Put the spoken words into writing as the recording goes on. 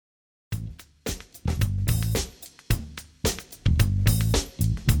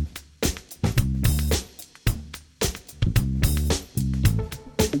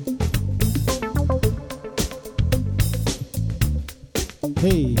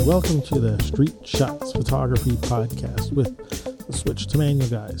Hey, welcome to the Street Shots Photography Podcast with the Switch to Manual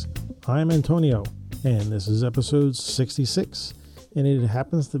guys. I'm Antonio, and this is episode 66, and it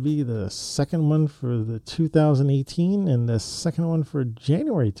happens to be the second one for the 2018 and the second one for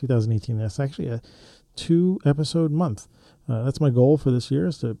January 2018. That's actually a 2-episode month. That's my goal for this year,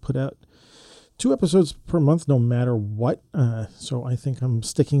 is to put out 2 episodes per month no matter what. So I think I'm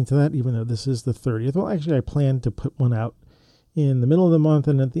sticking to that, even though this is the 30th. Well, actually, I plan to put one out in the middle of the month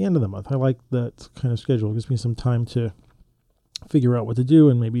and at the end of the month. I like that kind of schedule. It gives me some time to figure out what to do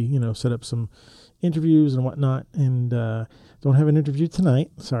and maybe, set up some interviews and whatnot. And don't have an interview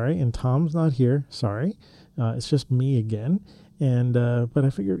tonight, sorry. And Tom's not here, sorry. It's just me again. And but I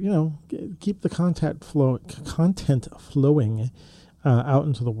figure, keep the content flowing out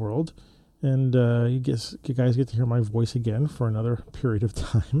into the world. And you guys get to hear my voice again for another period of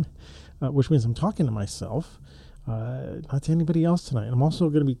time, which means I'm talking to myself. Not to anybody else tonight. I'm also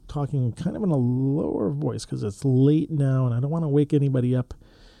going to be talking kind of in a lower voice because it's late now and I don't want to wake anybody up,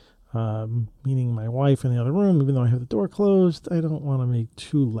 meaning my wife in the other room. Even though I have the door closed, I don't want to make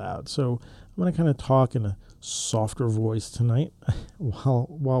too loud. So I'm going to kind of talk in a softer voice tonight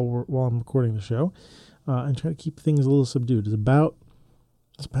while I'm recording the show, and try to keep things a little subdued. It's about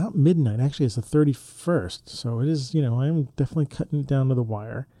midnight. Actually, it's the 31st. So it is, I'm definitely cutting it down to the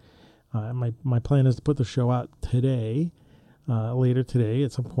wire. My plan is to put the show out today, later today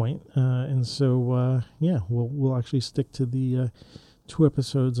at some point. And so, we'll actually stick to the 2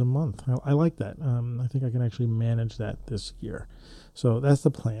 episodes a month. I like that. I think I can actually manage that this year. So that's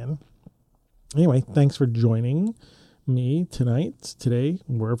the plan. Anyway, thanks for joining me today,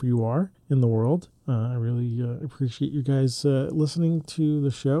 wherever you are in the world. I really appreciate you guys listening to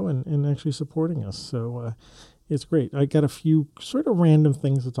the show and actually supporting us. So it's great. I got a few sort of random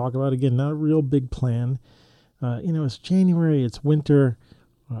things to talk about. Again, not a real big plan. It's January, it's winter.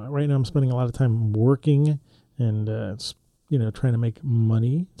 Right now I'm spending a lot of time working and, trying to make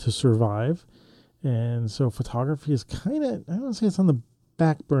money to survive. And so photography is kind of, I don't want to say it's on the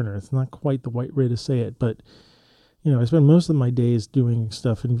back burner. It's not quite the right way to say it, but, I spend most of my days doing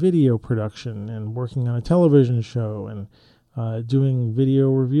stuff in video production and working on a television show and doing video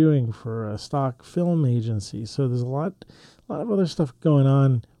reviewing for a stock film agency. So there's a lot of other stuff going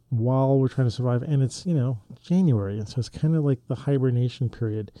on while we're trying to survive. And it's, January. And so it's kind of like the hibernation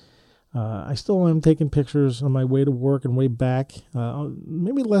period. I still am taking pictures on my way to work and way back.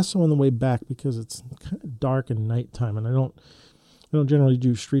 Maybe less so on the way back because it's kind of dark and nighttime. And I don't generally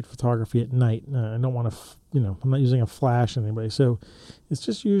do street photography at night. I don't want to, I'm not using a flash on anybody. So it's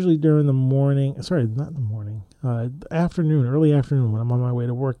just usually during the morning. Sorry, not the morning. Afternoon, early afternoon when I'm on my way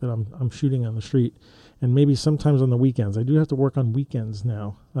to work that I'm shooting on the street. And maybe sometimes on the weekends. I do have to work on weekends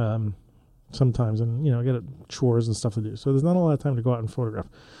now sometimes. And, I got chores and stuff to do. So there's not a lot of time to go out and photograph.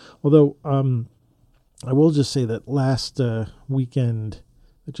 Although I will just say that last weekend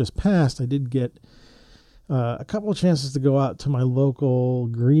that just passed, I did get a couple of chances to go out to my local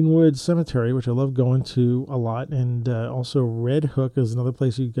Greenwood Cemetery, which I love going to a lot. And also Red Hook is another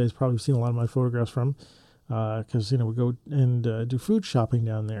place you guys probably have seen a lot of my photographs from. Because, we go and do food shopping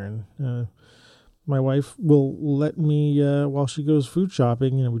down there. And my wife will let me, while she goes food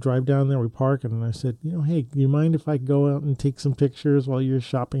shopping, we drive down there, we park. And I said, hey, do you mind if I go out and take some pictures while you're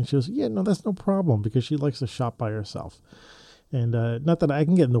shopping? She goes, yeah, no, that's no problem, because she likes to shop by herself. And not that I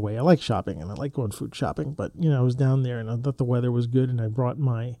can get in the way. I like shopping and I like going food shopping. But, I was down there and I thought the weather was good. And I brought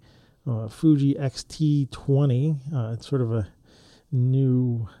my Fuji X-T20. It's sort of a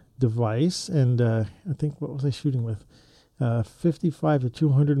new device. And I think, what was I shooting with? 55 to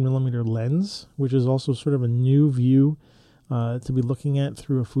 200 millimeter lens, which is also sort of a new view to be looking at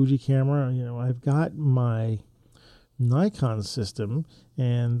through a Fuji camera. I've got my Nikon system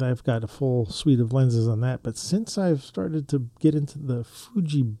and I've got a full suite of lenses on that, but since I've started to get into the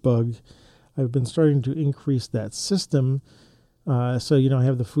Fuji bug, I've been starting to increase that system. So I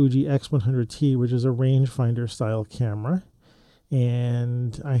have the Fuji X100T, which is a rangefinder style camera,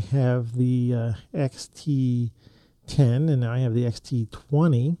 and I have the XT10, and I have the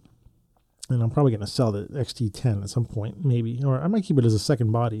XT20, and I'm probably going to sell the XT10 at some point, maybe, or I might keep it as a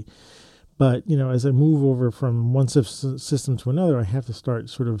second body. But, as I move over from one system to another, I have to start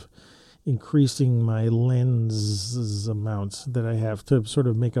sort of increasing my lens amounts that I have to sort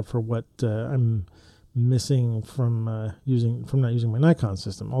of make up for what I'm missing from not using my Nikon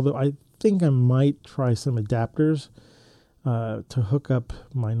system. Although I think I might try some adapters to hook up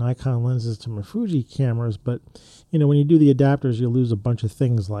my Nikon lenses to my Fuji cameras. But, when you do the adapters, you lose a bunch of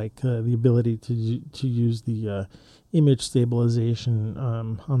things like the ability to use the image stabilization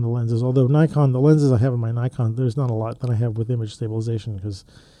on the lenses. Although Nikon, the lenses I have in my Nikon, there's not a lot that I have with image stabilization, because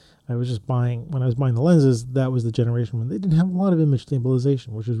I was just when I was buying the lenses, that was the generation when they didn't have a lot of image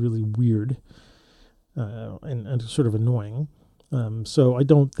stabilization, which is really weird and sort of annoying. So I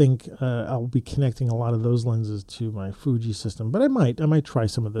don't think I'll be connecting a lot of those lenses to my Fuji system, but I might try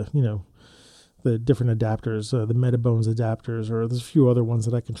some of the, the different adapters, the Metabones adapters, or there's a few other ones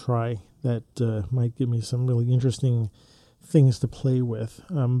that I can try that might give me some really interesting things to play with.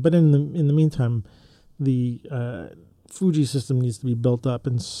 But in the meantime, the Fuji system needs to be built up,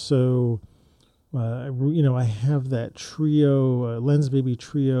 and so I have that Trio Lensbaby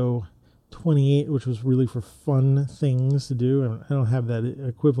Trio 28, which was really for fun things to do, and I don't have that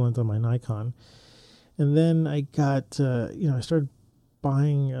equivalent on my Nikon. And then I got I started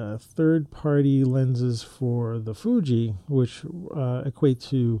buying third-party lenses for the Fuji, which equate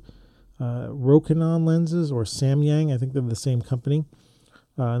to Rokinon lenses or Samyang. I think they're the same company.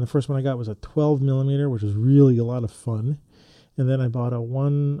 And the first one I got was a 12 millimeter, which was really a lot of fun. And then I bought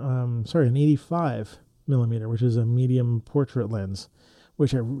an 85 millimeter, which is a medium portrait lens,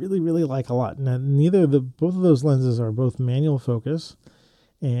 which I really, really like a lot. Now, both of those lenses are both manual focus,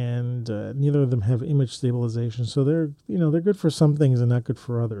 and neither of them have image stabilization. So they're good for some things and not good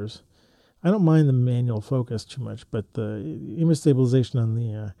for others. I don't mind the manual focus too much, but the image stabilization on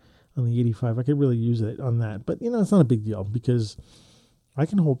the 85, I could really use it on that. But it's not a big deal because I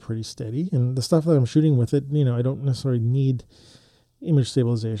can hold pretty steady, and the stuff that I'm shooting with it, I don't necessarily need image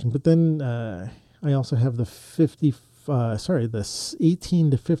stabilization. But then I also have the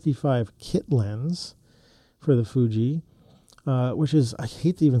 18 to 55 kit lens for the Fuji, which is, I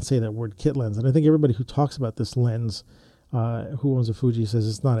hate to even say that word, kit lens, and I think everybody who talks about this lens, who owns a Fuji, says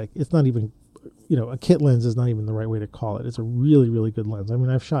it's not even, a kit lens is not even the right way to call it. It's a really, really good lens. I mean,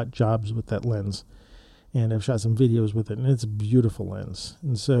 I've shot jobs with that lens, and I've shot some videos with it, and it's a beautiful lens.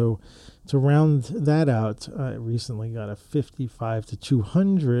 And so to round that out, I recently got a 55 to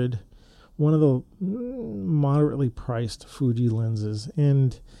 200, one of the moderately priced Fuji lenses,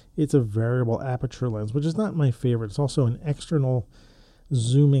 and it's a variable aperture lens, which is not my favorite. It's also an external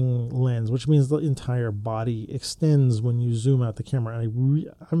zooming lens, which means the entire body extends when you zoom out the camera.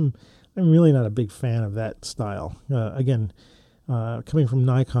 And I'm really not a big fan of that style. Again, coming from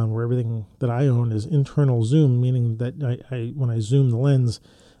Nikon, where everything that I own is internal zoom, meaning that when I zoom the lens,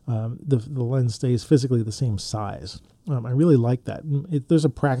 the lens stays physically the same size. I really like that. There's a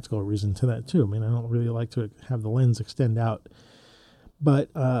practical reason to that too. I mean, I don't really like to have the lens extend out, but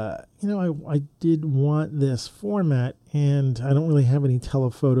I did want this format, and I don't really have any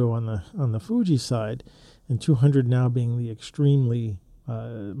telephoto on the Fuji side, and 200 now being the extreme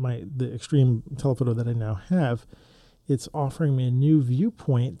telephoto that I now have. It's offering me a new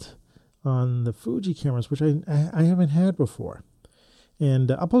viewpoint on the Fuji cameras, which I haven't had before.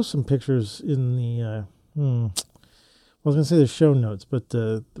 And I'll post some pictures in the, I was going to say the show notes, but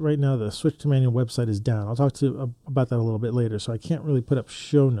right now the Switch to Manual website is down. I'll talk about that a little bit later, so I can't really put up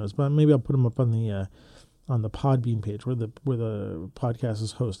show notes, but maybe I'll put them up on the Podbean page where the podcast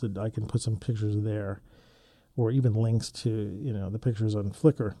is hosted. I can put some pictures there, or even links to the pictures on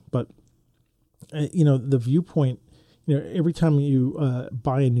Flickr. But the viewpoint. Every time you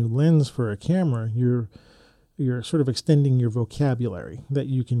buy a new lens for a camera, you're sort of extending your vocabulary that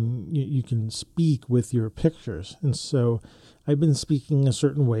you can speak with your pictures. And so I've been speaking a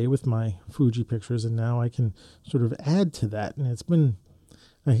certain way with my Fuji pictures, and now I can sort of add to that. And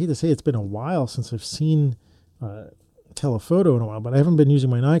I hate to say it's been a while since I've seen telephoto in a while, but I haven't been using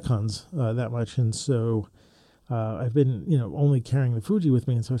my Nikons that much, and so I've been only carrying the Fuji with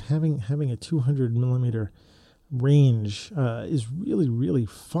me, and so having a 200 millimeter range is really, really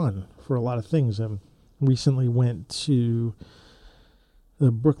fun for a lot of things. I recently went to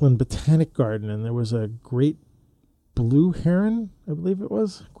the Brooklyn Botanic Garden, and there was a great blue heron, I believe it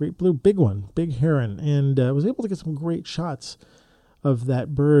was, great blue, big heron, and I was able to get some great shots of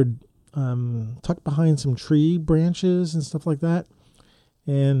that bird tucked behind some tree branches and stuff like that.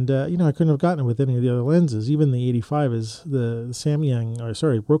 And, I couldn't have gotten it with any of the other lenses. Even the 85 is the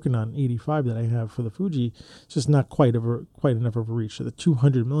Rokinon 85 that I have for the Fuji. It's just not quite enough of a reach. So the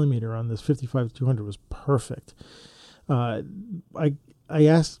 200 millimeter on this 55-200 was perfect. I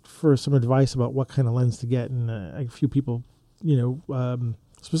asked for some advice about what kind of lens to get, and a few people,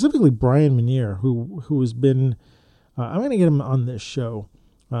 specifically Brian Minier, who has been, I'm going to get him on this show.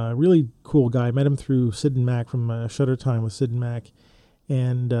 Really cool guy. I met him through Sid and Mac from Shutter Time with Sid and Mac.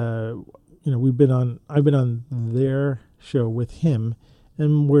 And, I've been on their show with him,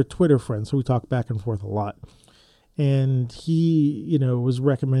 and we're Twitter friends, so we talk back and forth a lot. And he, was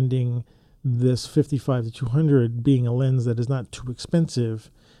recommending this 55-200 being a lens that is not too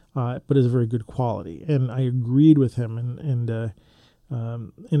expensive, but is very good quality. And I agreed with him and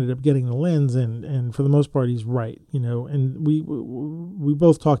ended up getting the lens, and for the most part, he's right, and we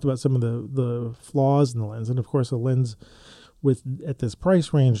both talked about some of the flaws in the lens. And of course, a lens at this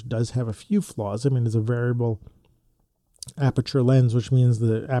price range does have a few flaws. I mean, it's a variable aperture lens, which means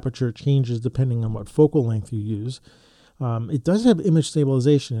the aperture changes depending on what focal length you use. It does have image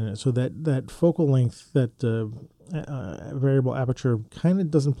stabilization in it, so that focal length, that variable aperture, kind of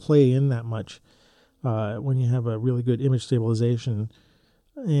doesn't play in that much when you have a really good image stabilization.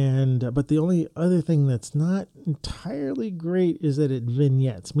 And but the only other thing that's not entirely great is that it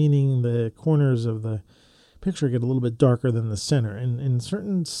vignettes, meaning the corners of the picture get a little bit darker than the center. And in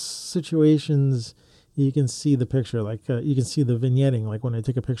certain situations, you can see the picture, like you can see the vignetting, like when I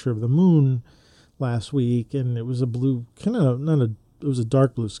took a picture of the moon last week, and it was a blue, it was a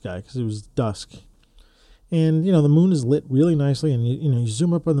dark blue sky because it was dusk. And, the moon is lit really nicely, and you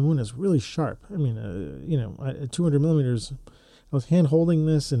zoom up on the moon, it's really sharp. I mean, at 200 millimeters, I was hand holding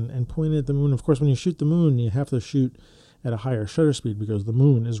this and pointing at the moon. Of course, when you shoot the moon, you have to shoot at a higher shutter speed because the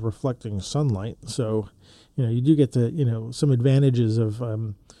moon is reflecting sunlight. So, you do get to, some advantages of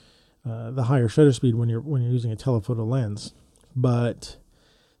the higher shutter speed when you're using a telephoto lens. But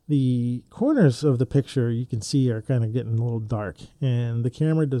the corners of the picture you can see are kind of getting a little dark, and the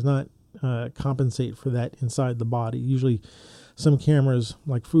camera does not compensate for that inside the body. Usually some cameras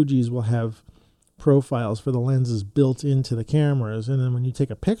like Fuji's will have profiles for the lenses built into the cameras, and then when you take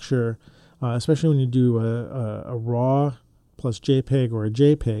a picture, especially when you do a RAW plus JPEG or a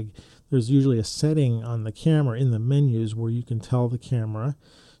JPEG, there's usually a setting on the camera in the menus where you can tell the camera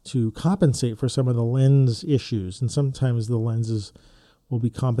to compensate for some of the lens issues, and sometimes the lenses will be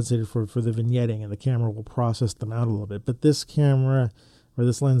compensated for the vignetting, and the camera will process them out a little bit. But this camera or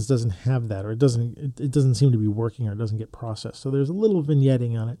this lens doesn't have that, or it doesn't seem to be working, or it doesn't get processed. So there's a little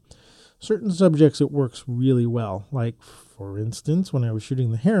vignetting on it. Certain subjects it works really well. Like, for instance, when I was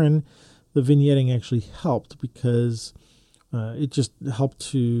shooting the heron, the vignetting actually helped because it just helped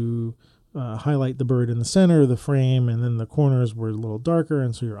to highlight the bird in the center of the frame, and then the corners were a little darker,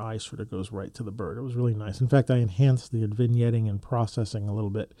 and so your eye sort of goes right to the bird. It was really nice. In fact, I enhanced the vignetting and processing a little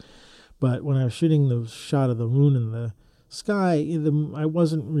bit. But when I was shooting the shot of the moon in the sky, I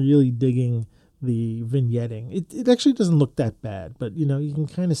wasn't really digging the vignetting. It actually doesn't look that bad, but you can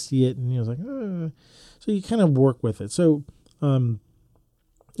kind of see it, and it's like, so you kind of work with it. So,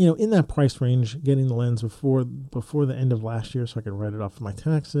 in that price range, getting the lens before the end of last year, so I could write it off for my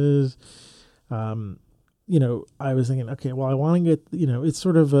taxes. I was thinking, okay, well, I want to get, it's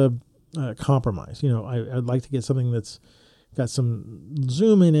sort of a compromise. I'd like to get something that's got some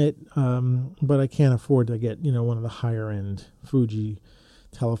zoom in it, but I can't afford to get, one of the higher end Fuji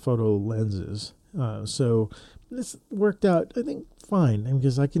telephoto lenses. So this worked out, I think, fine.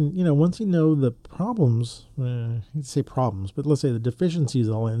 Because I can, once you know the problems, I hate to say problems, but let's say the deficiencies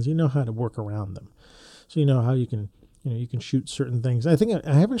of the lens, you know how to work around them. So you know how you can, you can shoot certain things. I think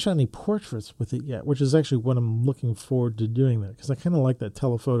I haven't shot any portraits with it yet, which is actually what I'm looking forward to doing that, because I kind of like that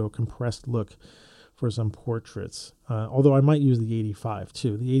telephoto compressed look for some portraits. Although I might use the 85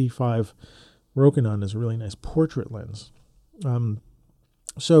 too. The 85 Rokinon is a really nice portrait lens.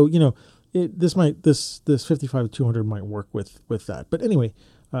 So this 55-200 might work with that. But anyway,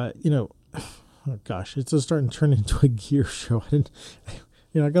 oh gosh, it's just starting to turn into a gear show.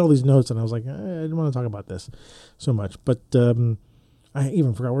 I got all these notes, and I was like, I didn't want to talk about this so much, but I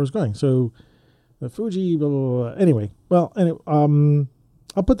even forgot where I was going. So the Fuji, blah, blah, blah. Anyway, well,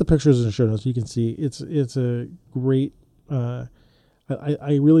 I'll put the pictures in the show notes so you can see. It's a great.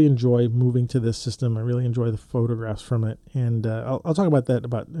 I really enjoy moving to this system. I really enjoy the photographs from it, and I'll talk about that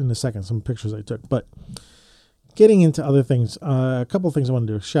in a second. Some pictures I took, but getting into other things, a couple of things I want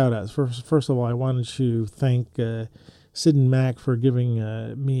to do. Shout outs. First of all, I wanted to thank Sid and Mac for giving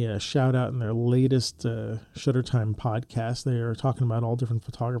me a shout out in their latest Shutter Time podcast. They are talking about all different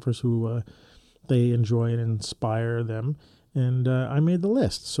photographers who they enjoy and inspire them. And I made the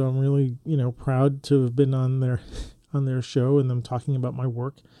list, so I'm really, proud to have been on their show and them talking about my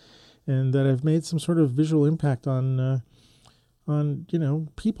work, and that I've made some sort of visual impact on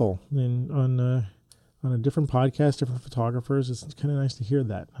people and on a different podcast, different photographers. It's kind of nice to hear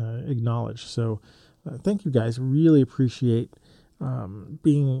that acknowledged. So thank you guys. Really appreciate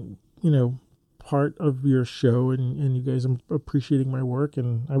being part of your show, and you guys appreciating my work,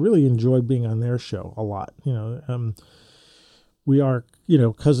 and I really enjoy being on their show a lot. We are,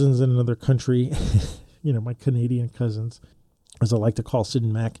 cousins in another country, my Canadian cousins, as I like to call Sid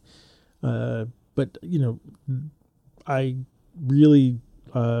and Mac. But, I really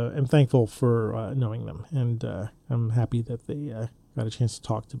am thankful for knowing them, and I'm happy that they got a chance to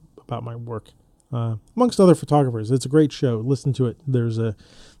talk about my work. Amongst other photographers, it's a great show. Listen to it. They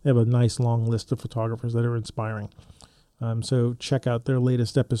have a nice long list of photographers that are inspiring. So check out their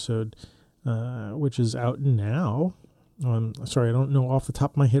latest episode, which is out now. Sorry, I don't know off the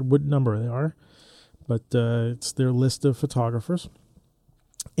top of my head what number they are, but it's their list of photographers.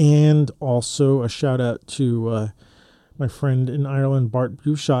 And also a shout out to my friend in Ireland, Bart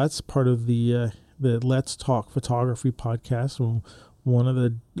Buchatz, part of the Let's Talk Photography podcast. One of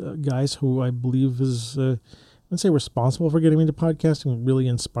the guys who I believe is, I'd say, responsible for getting me into podcasting, really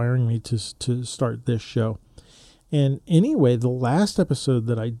inspiring me to start this show. And anyway, the last episode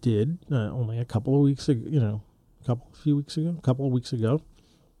that I did only a couple of weeks ago, couple of weeks ago,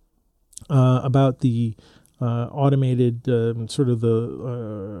 about the automated sort of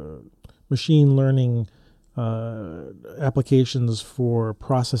the machine learning applications for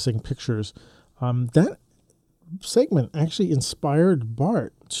processing pictures. That segment actually inspired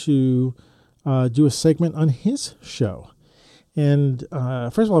Bart to do a segment on his show. And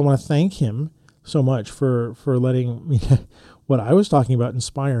first of all, I want to thank him so much for letting me, what I was talking about,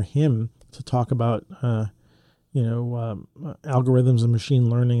 inspire him to talk about algorithms and machine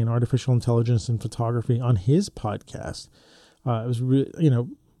learning and artificial intelligence in photography on his podcast. It was really,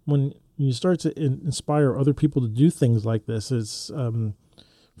 when you start to inspire other people to do things like this, it's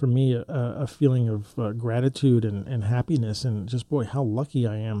for me a feeling of gratitude and happiness, and just, boy, how lucky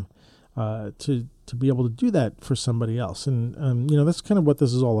I am to be able to do that for somebody else. And that's kind of what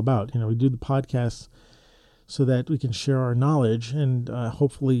this is all about. We do the podcast so that we can share our knowledge, and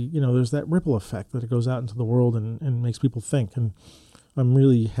hopefully, there's that ripple effect that it goes out into the world and makes people think. And I'm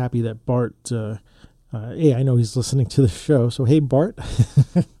really happy that Bart, I know he's listening to the show, so hey, Bart,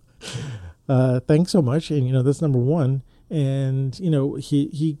 thanks so much. And, that's number one. And,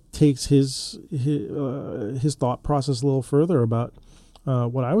 he takes his thought process a little further about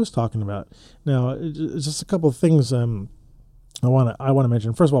what I was talking about. Now, just a couple of things I want to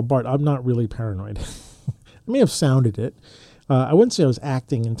mention. First of all, Bart, I'm not really paranoid. I may have sounded it. I wouldn't say I was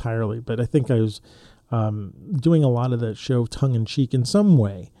acting entirely, but I think I was doing a lot of the show tongue-in-cheek in some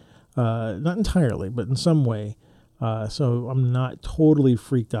way. Not entirely, but in some way. So I'm not totally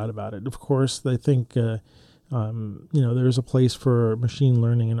freaked out about it. Of course, I think, there's a place for machine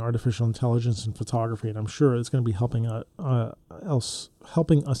learning and artificial intelligence in photography, and I'm sure it's going to be helping us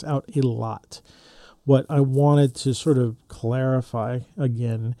out a lot. What I wanted to sort of clarify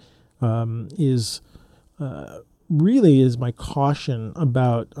again is my caution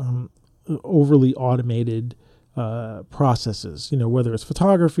about overly automated processes, whether it's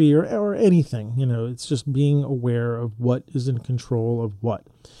photography or anything. It's just being aware of what is in control of what.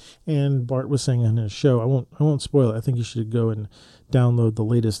 And Bart was saying on his show, I won't spoil it. I think you should go and download the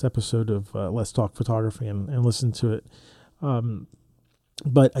latest episode of Let's Talk Photography and listen to it.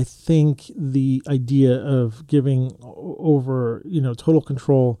 But I think the idea of giving over, total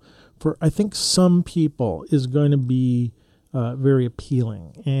control for, I think, some people is going to be very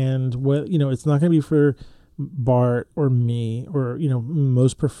appealing. And it's not going to be for Bart or me or,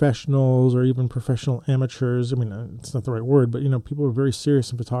 most professionals or even professional amateurs. I mean, it's not the right word, but, people are very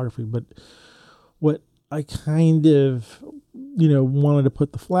serious in photography. But what I kind of, wanted to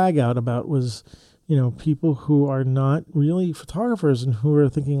put the flag out about was, people who are not really photographers and who are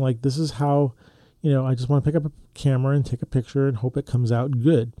thinking like, this is how, I just want to pick up a camera and take a picture and hope it comes out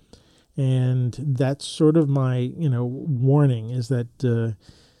good. And that's sort of my, warning, is that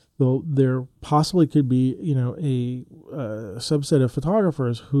there possibly could be, a subset of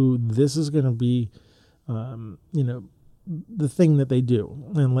photographers who this is going to be, the thing that they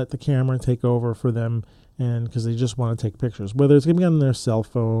do, and let the camera take over for them, and because they just want to take pictures, whether it's going to be on their cell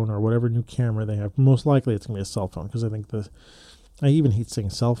phone or whatever new camera they have. Most likely it's going to be a cell phone, because I think I even hate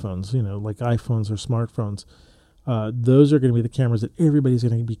saying cell phones, like iPhones or smartphones. Those are going to be the cameras that everybody's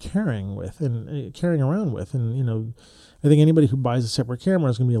going to be carrying around with. And, I think anybody who buys a separate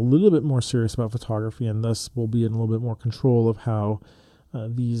camera is going to be a little bit more serious about photography, and thus will be in a little bit more control of how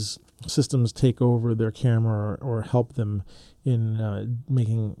these systems take over their camera or help them in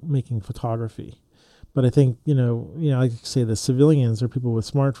making photography. But I think, I could say the civilians or people with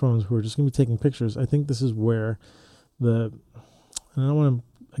smartphones who are just going to be taking pictures. I think this is where and I don't want to,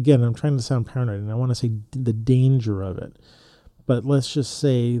 again, I'm trying to sound paranoid, and I want to say the danger of it. But let's just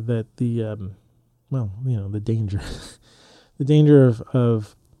say that the danger, the danger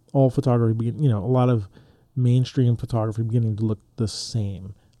of all photography, a lot of mainstream photography beginning to look the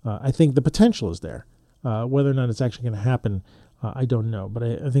same. I think the potential is there. Whether or not it's actually going to happen, I don't know. But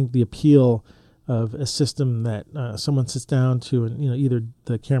I think the appeal of a system that someone sits down to, and either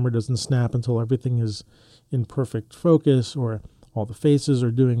the camera doesn't snap until everything is in perfect focus, or all the faces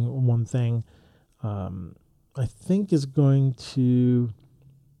are doing one thing, I think is going to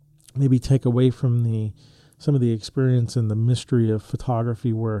maybe take away from some of the experience and the mystery of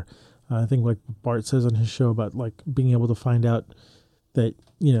photography, where I think, like Bart says on his show, about like being able to find out that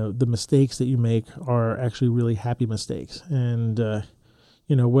the mistakes that you make are actually really happy mistakes, and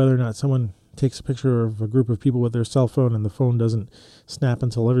whether or not someone takes a picture of a group of people with their cell phone and the phone doesn't snap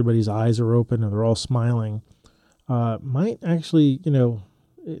until everybody's eyes are open or they're all smiling, might actually,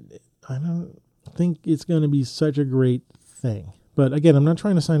 I don't think it's going to be such a great thing. But again, I'm not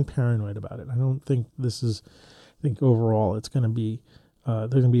trying to sound paranoid about it. I don't think I think overall it's going to be, there are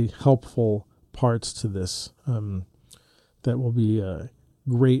going to be helpful parts to this that will be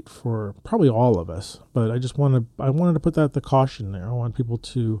great for probably all of us. But I wanted to put the caution there. I want people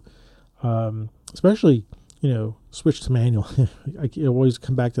to, especially, switch to manual. I always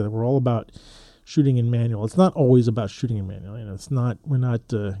come back to that. We're all about shooting in manual. It's not always about shooting in manual. We're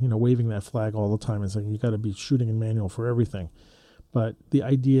not waving that flag all the time and saying you got to be shooting in manual for everything. But the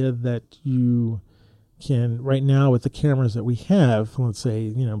idea that you can, right now with the cameras that we have, let's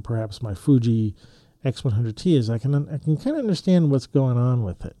say, perhaps my Fuji X100T is, I can kind of understand what's going on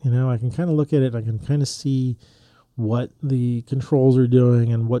with it. I can kind of look at it. I can kind of see what the controls are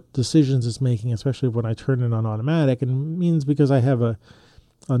doing and what decisions it's making, especially when I turn it on automatic. And it means because I have a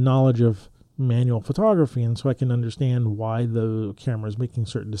knowledge of manual photography, and so I can understand why the camera is making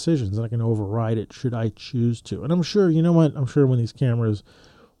certain decisions, and I can override it should I choose to. And I'm sure, I'm sure when these cameras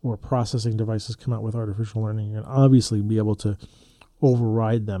or processing devices come out with artificial learning, you're going to obviously be able to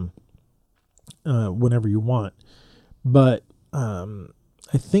override them whenever you want. But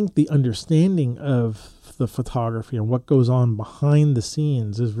I think the understanding of the photography and what goes on behind the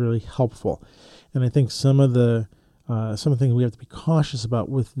scenes is really helpful. And I think some of the things we have to be cautious about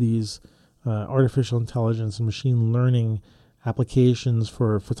with these artificial intelligence and machine learning applications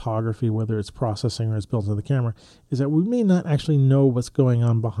for photography, whether it's processing or it's built into the camera, is that we may not actually know what's going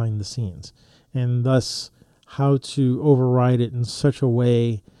on behind the scenes, and thus how to override it in such a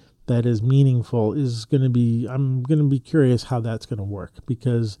way that is meaningful is going to be, I'm going to be curious how that's going to work,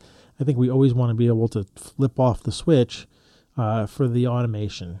 because I think we always want to be able to flip off the switch for the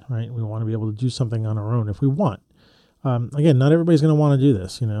automation, right? We want to be able to do something on our own if we want. Again, not everybody's going to want to do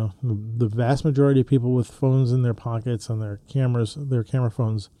this. The vast majority of people with phones in their pockets and their camera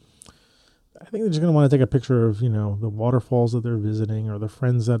phones, I think they're just going to want to take a picture of, the waterfalls that they're visiting or the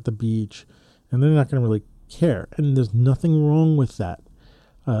friends at the beach, and they're not going to really care. And there's nothing wrong with that.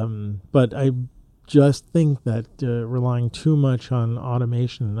 But I just think that relying too much on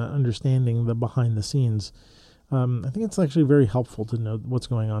automation and not understanding the behind the scenes, I think it's actually very helpful to know what's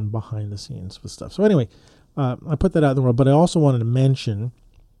going on behind the scenes with stuff. So anyway, I put that out in the world, but I also wanted to mention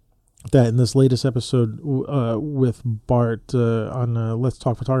that in this latest episode with Bart on Let's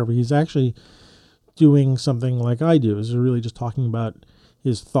Talk Photography, he's actually doing something like I do, is really just talking about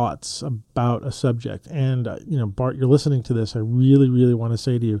his thoughts about a subject. And, Bart, you're listening to this. I really, really want to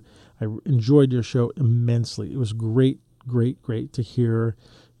say to you, I enjoyed your show immensely. It was great to hear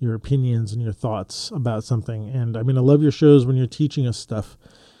your opinions and your thoughts about something. And I love your shows when you're teaching us stuff.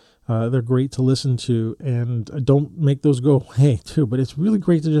 They're great to listen to, and don't make those go away too. But it's really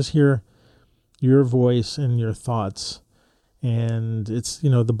great to just hear your voice and your thoughts. And it's,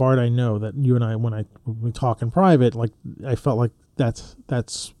 the Bart I know, that you and I, when we talk in private, like I felt like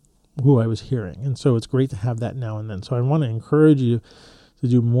that's who I was hearing. And so it's great to have that now and then. So I want to encourage you to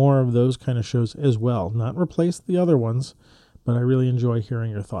do more of those kind of shows as well. Not replace the other ones, but I really enjoy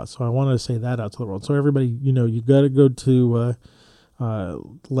hearing your thoughts. So I wanted to say that out to the world. So everybody, you got to go to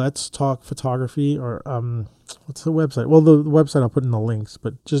Let's Talk Photography, or what's the website? Well, the website I'll put in the links,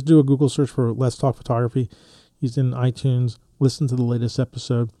 but just do a Google search for Let's Talk Photography. He's in iTunes. Listen to the latest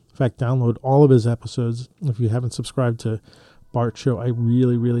episode. In fact, download all of his episodes. If you haven't subscribed to Bart's show, I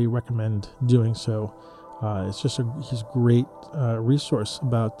really, really recommend doing so. It's just he's a great resource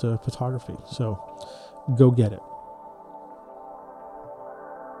about photography. So go get it.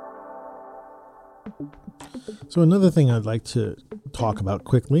 So another thing I'd like to talk about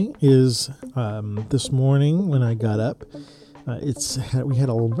quickly is this morning when I got up, we had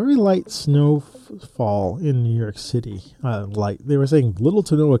a very light snowfall in New York City. They were saying little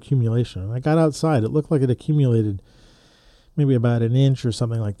to no accumulation. And I got outside. It looked like it accumulated maybe about an inch or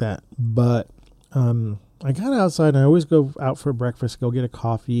something like that. But I got outside, and I always go out for breakfast, go get a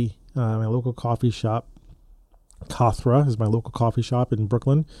coffee. My local coffee shop, Kathra, is my local coffee shop in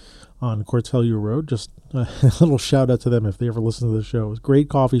Brooklyn on Cortelyou Road. Just a little shout out to them if they ever listen to the show. It was a great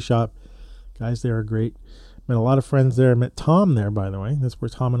coffee shop. Guys there are great. Met a lot of friends there. Met Tom there, by the way. That's where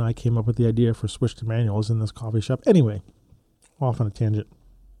Tom and I came up with the idea for Switch to Manuals in this coffee shop. Anyway, off on a tangent.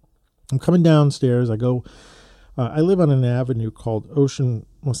 I'm coming downstairs. I live on an avenue called Ocean.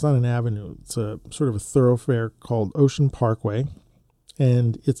 Well, it's not an avenue. It's a sort of a thoroughfare called Ocean Parkway,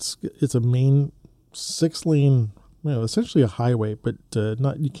 and it's a main 6-lane, essentially a highway, but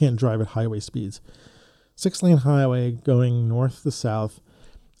not. You can't drive at highway speeds. 6-lane highway going north to south,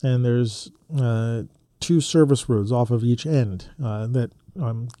 and there's 2 service roads off of each end that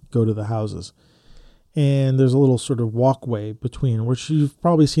go to the houses. And there's a little sort of walkway between, which you've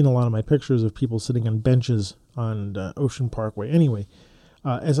probably seen a lot of my pictures of people sitting on benches on Ocean Parkway. Anyway,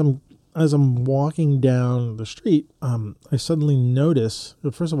 as I'm walking down the street, I suddenly notice.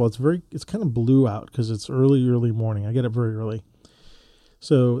 First of all, it's kind of blue out because it's early morning. I get up very early,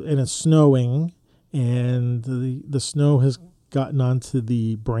 and it's snowing, and the snow has gotten onto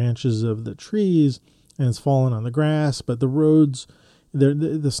the branches of the trees and it's fallen on the grass, but the roads.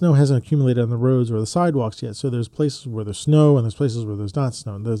 The snow hasn't accumulated on the roads or the sidewalks yet, so there's places where there's snow and there's places where there's not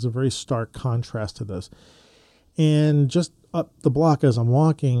snow. And there's a very stark contrast to this. And just up the block as I'm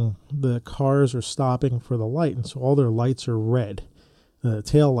walking, the cars are stopping for the light, and so all their lights are red. The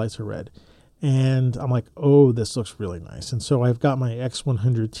tail lights are red. And I'm like, oh, this looks really nice. And so I've got my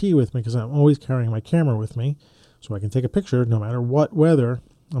X100T with me because I'm always carrying my camera with me so I can take a picture no matter what weather.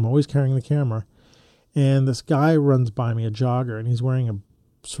 I'm always carrying the camera. And this guy runs by me, a jogger, and he's wearing a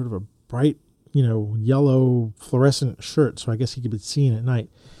sort of a bright, yellow fluorescent shirt, so I guess he could be seen at night.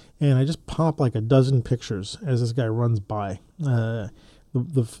 And I just pop like a dozen pictures as this guy runs by. Maybe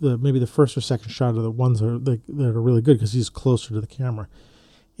the first or second shot of the ones that are really good because he's closer to the camera.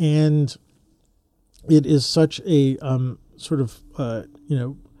 And it is such a sort of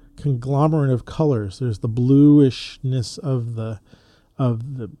conglomerate of colors. There's the bluishness of the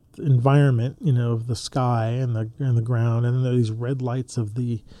environment, of the sky and the ground, and then there are these red lights of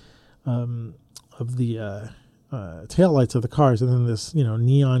the tail lights of the cars, and then this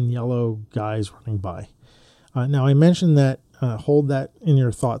neon yellow guys running by. Now I mentioned that. Hold that in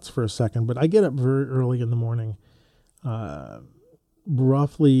your thoughts for a second, but I get up very early in the morning,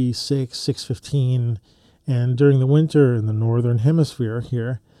 roughly 6:15, and during the winter in the northern hemisphere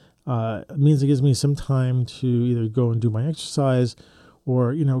here, it means it gives me some time to either go and do my exercise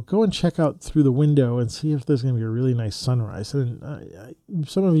or, go and check out through the window and see if there's going to be a really nice sunrise. And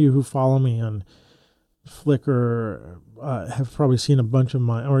some of you who follow me on Flickr have probably seen a bunch of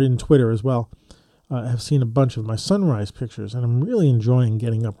or in Twitter as well, have seen a bunch of my sunrise pictures. And I'm really enjoying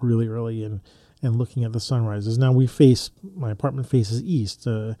getting up really early and looking at the sunrises. Now my apartment faces east,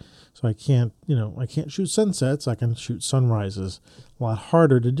 so I can't shoot sunsets. I can shoot sunrises. A lot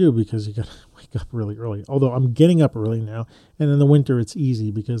harder to do because you got to wake up really early. Although I'm getting up early now, and in the winter it's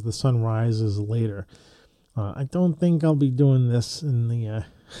easy because the sun rises later. I don't think I'll be doing this in the. I'm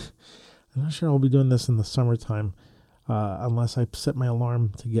not sure I'll be doing this in the summertime, unless I set my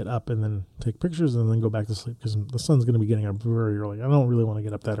alarm to get up and then take pictures and then go back to sleep because the sun's going to be getting up very early. I don't really want to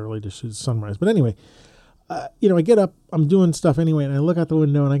get up that early to shoot sunrise. But anyway, I get up, I'm doing stuff anyway, and I look out the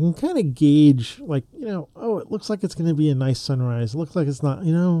window and I can kind of gauge, it looks like it's going to be a nice sunrise. It looks like it's not,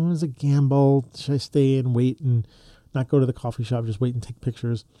 it's a gamble. Should I stay and wait and not go to the coffee shop, just wait and take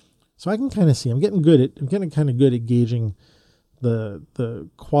pictures? So I can kind of see. I'm getting kind of good at gauging the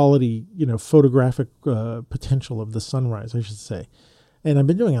quality, photographic potential of the sunrise, I should say. And I've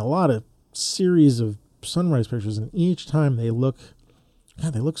been doing a lot of series of sunrise pictures, and each time they look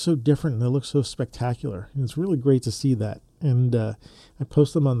so different and they look so spectacular. And it's really great to see that. And I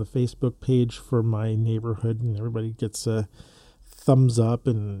post them on the Facebook page for my neighborhood, and everybody gets a thumbs up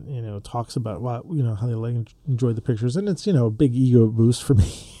and, talks about how they enjoy the pictures. And it's, a big ego boost for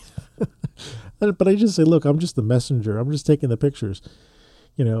me. But I just say, look, I'm just the messenger. I'm just taking the pictures,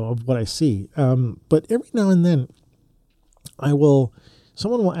 of what I see. But every now and then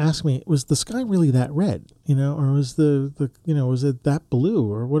someone will ask me, was the sky really that red, or was was it that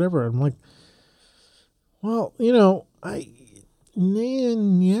blue or whatever? I'm like, well, yes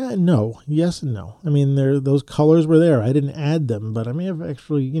and no. I mean, those colors were there. I didn't add them, but I may have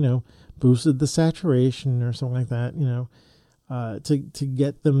actually, boosted the saturation or something like that, to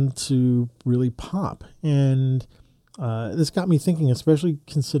get them to really pop. And this got me thinking, especially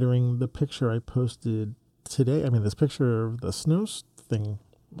considering the picture I posted today. I mean, this picture of the snow thing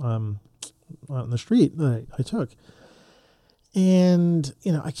on the street that I took. And,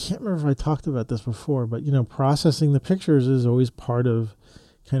 I can't remember if I talked about this before, but, processing the pictures is always part of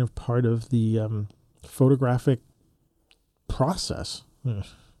the photographic process.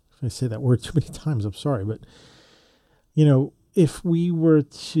 If I say that word too many times, I'm sorry. But, if we were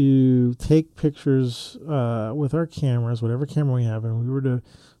to take pictures with our cameras, whatever camera we have, and we were to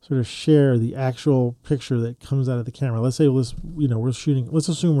sort of share the actual picture that comes out of the camera, let's say we're shooting. Let's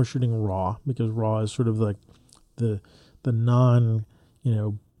assume we're shooting RAW, because RAW is sort of like the non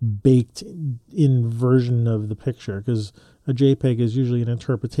baked in version of the picture, because a JPEG is usually an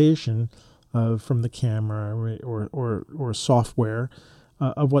interpretation from the camera or software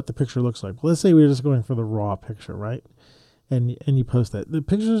of what the picture looks like. Let's say we're just going for the raw picture, right? And you post that. The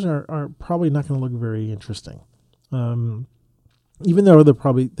pictures are probably not going to look very interesting, even though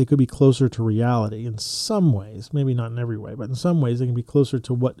they could be closer to reality in some ways. Maybe not in every way, but in some ways they can be closer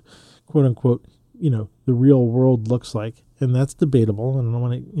to what, quote unquote, the real world looks like, and that's debatable. And I don't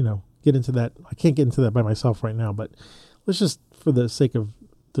want to get into that. I can't get into that by myself right now, but let's just, for the sake of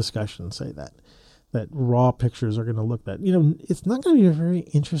discussion, say that raw pictures are going to look that it's not going to be a very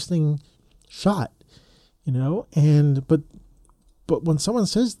interesting shot, but when someone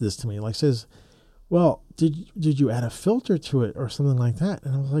says this to me, like says, well, did you add a filter to it or something like that?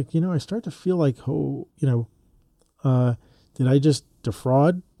 And I was like, I start to feel like, did I just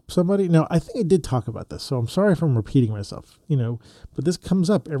defraud somebody? Now, I think I did talk about this, so I'm sorry if I'm repeating myself, but this comes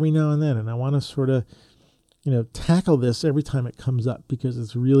up every now and then, and I want to sort of, tackle this every time it comes up, because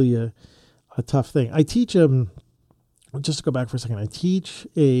it's really a tough thing. I teach, just to go back for a second, I teach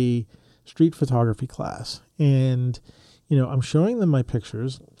a street photography class, and, I'm showing them my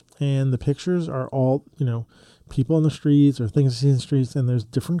pictures, and the pictures are all, people in the streets or things I see in the streets, and there's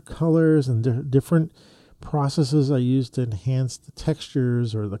different colors and different processes I use to enhance the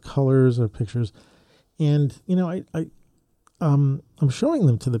textures or the colors of pictures. And, I'm showing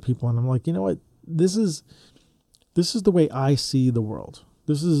them to the people, and I'm like, what, this is the way I see the world.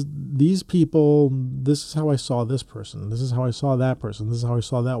 This is these people. This is how I saw this person. This is how I saw that person. This is how I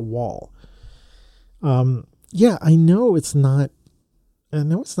saw that wall. Yeah, I know it's not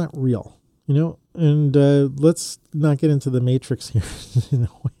real, and let's not get into the matrix here in a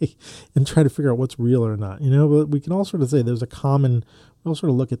way and try to figure out what's real or not, but we can all sort of say we all sort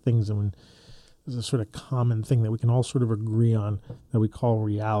of look at things, and there's a sort of common thing that we can all sort of agree on that we call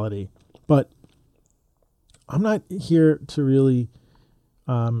reality. But I'm not here to really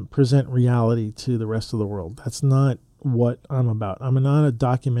present reality to the rest of the world. That's not what I'm about. I'm not a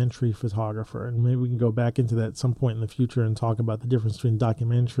documentary photographer, and maybe we can go back into that at some point in the future and talk about the difference between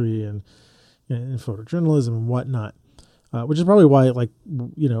documentary and photojournalism and whatnot, which is probably why,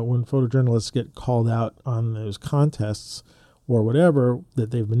 when photojournalists get called out on those contests or whatever,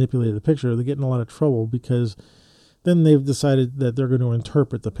 that they've manipulated the picture, they get in a lot of trouble, because then they've decided that they're going to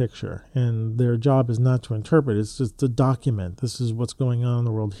interpret the picture, and their job is not to interpret. It's just to document. This is what's going on in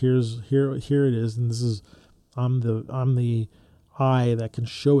the world. Here it is, and this is I'm the eye that can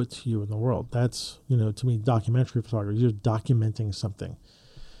show it to you in the world. That's to me, documentary photography. You're documenting something.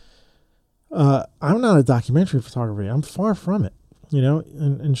 I'm not a documentary photographer. I'm far from it.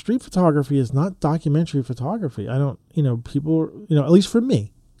 And street photography is not documentary photography. I don't, people, at least for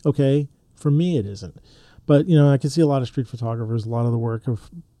me, okay, for me it isn't. But, I can see a lot of street photographers, a lot of the work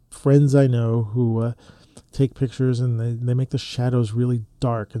of friends I know who take pictures, and they make the shadows really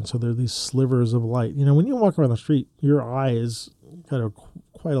dark. And so there are these slivers of light. When you walk around the street, your eye is got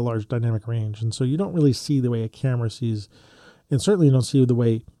quite a large dynamic range. And so you don't really see the way a camera sees, and certainly you don't see the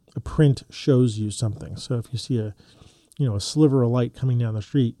way a print shows you something. So if you see a sliver of light coming down the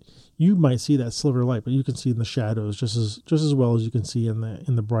street, you might see that sliver of light, but you can see in the shadows just as well as you can see in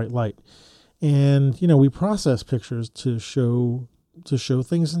the bright light. And, we process pictures to show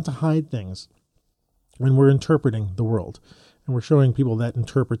things and to hide things. And we're interpreting the world, and we're showing people that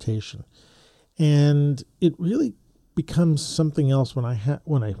interpretation. And it really becomes something else when I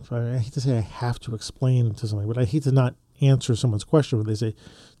hate to say I have to explain to somebody, but I hate to not answer someone's question when they say,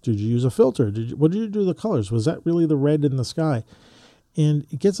 did you use a filter? What did you do to the colors? Was that really the red in the sky? And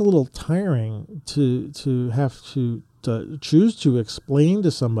it gets a little tiring to have to choose to explain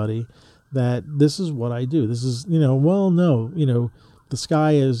to somebody that this is what I do. This is, the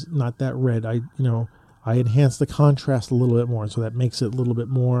sky is not that red. I enhance the contrast a little bit more, so that makes it a little bit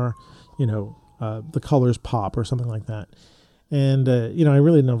more, the colors pop or something like that. And, I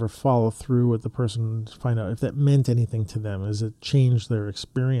really never follow through with the person to find out if that meant anything to them. Does it change their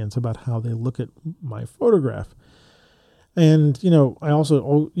experience about how they look at my photograph? And, I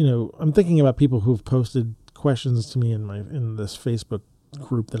also, I'm thinking about people who've posted questions to me in this Facebook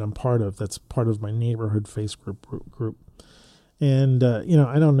group that I'm part of, that's part of my neighborhood Facebook group. And,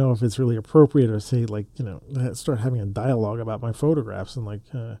 I don't know if it's really appropriate to say, start having a dialogue about my photographs and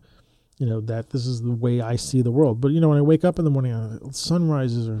that this is the way I see the world. But, when I wake up in the morning,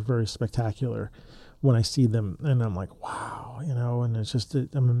 sunrises are very spectacular. when I see them, and I'm like, wow, and it's just,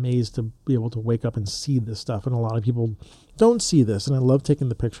 I'm amazed to be able to wake up and see this stuff. And a lot of people don't see this, and I love taking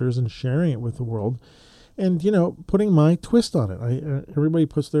the pictures and sharing it with the world, and putting my twist on it. Everybody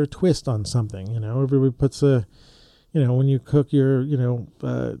puts their twist on something. Everybody puts when you cook your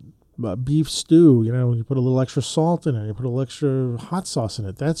beef stew, you put a little extra salt in it, you put a little extra hot sauce in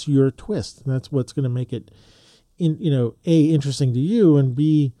it. That's your twist. That's what's going to make it interesting to you, and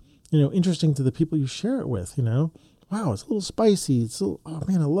B, interesting to the people you share it with. Wow, it's a little spicy. Oh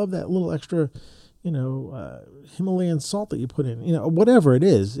man, I love that little extra, Himalayan salt that you put in. Whatever it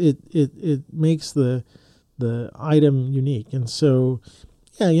is, it makes the item unique. And so,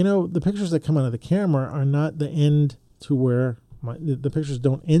 yeah, the pictures that come out of the camera are not the end to where the pictures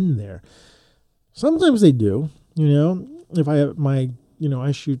don't end there. Sometimes they do. If I have I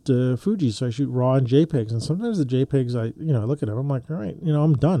shoot Fuji, so I shoot RAW and JPEGs, and sometimes the JPEGs, I look at them, I'm like, all right,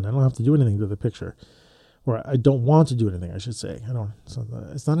 I'm done. I don't have to do anything to the picture, or I don't want to do anything, I should say.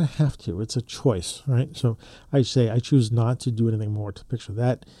 It's not a have to, it's a choice, right? So I choose not to do anything more to the picture.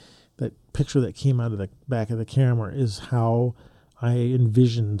 That picture that came out of the back of the camera is how I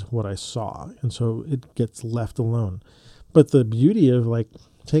envisioned what I saw, and so it gets left alone. But the beauty of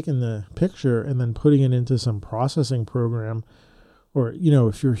taking the picture and then putting it into some processing program, or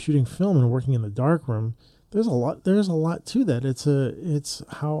if you're shooting film and working in the darkroom, there's a lot to that. It's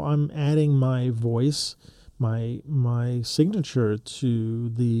how I'm adding my voice, my signature to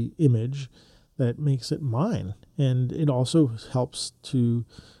the image that makes it mine. And it also helps to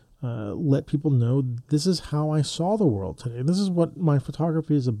let people know this is how I saw the world today. This is what my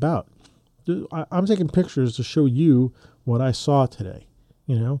photography is about. I'm taking pictures to show you what I saw today,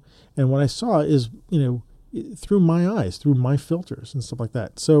 and what I saw is, through my eyes, through my filters and stuff like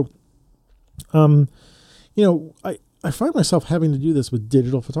that. So, I find myself having to do this with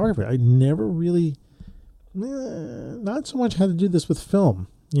digital photography. I never really, not so much had to do this with film.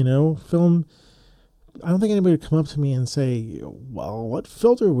 Film, I don't think anybody would come up to me and say, well, what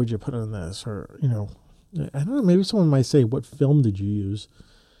filter would you put on this? Or, I don't know, maybe someone might say, what film did you use?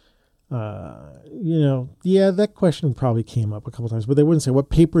 That question probably came up a couple times, but they wouldn't say, what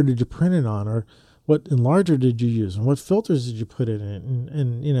paper did you print it on? Or what enlarger did you use? And what filters did you put in it?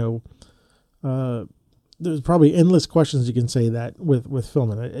 And there's probably endless questions you can say that with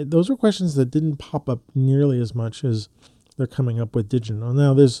film. And those were questions that didn't pop up nearly as much as they're coming up with digital.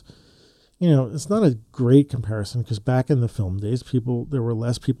 Now there's, it's not a great comparison, because back in the film days, there were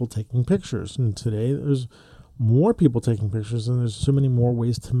less people taking pictures. And today there's more people taking pictures, and there's so many more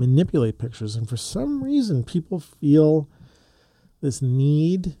ways to manipulate pictures. And for some reason, people feel this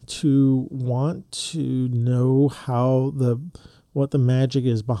need to want to know what the magic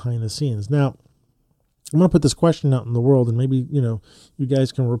is behind the scenes. Now, I'm going to put this question out in the world, and maybe, you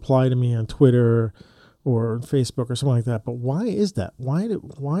guys can reply to me on Twitter or Facebook or something like that. But why is that? Why do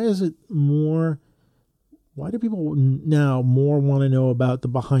people now more want to know about the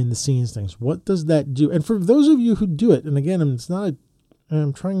behind the scenes things? What does that do? And for those of you who do it, and again, I'm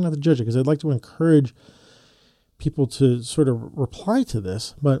trying not to judge it, because I'd like to encourage people to sort of reply to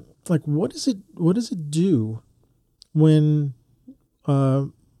this, but what does it do when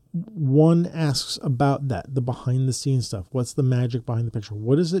one asks about the behind the scenes stuff? What's the magic behind the picture?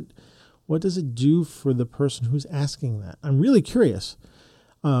 What does it do for the person who's asking that? I'm really curious.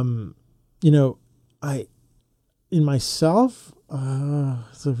 In myself,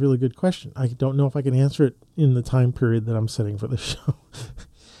 it's a really good question. I don't know if I can answer it in the time period that I'm setting for the show.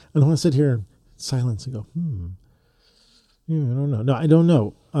 I don't want to sit here in silence and go, I don't know. No, I don't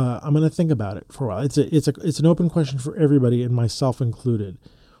know. I'm going to think about it for a while. It's an open question for everybody, and myself included.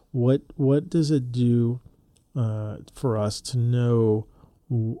 What does it do for us to know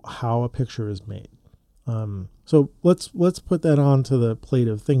how a picture is made? So let's put that onto the plate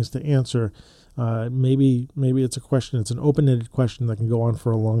of things to answer. Maybe it's a question. It's an open-ended question that can go on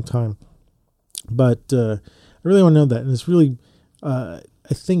for a long time. But I really want to know that, and it's really, I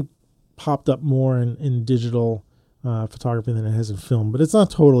think, popped up more in digital photography than it has in film. But it's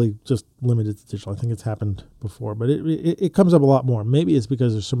not totally just limited to digital. I think it's happened before, but it comes up a lot more. Maybe it's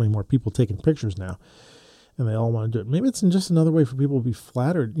because there's so many more people taking pictures now, and they all want to do it. Maybe it's just another way for people to be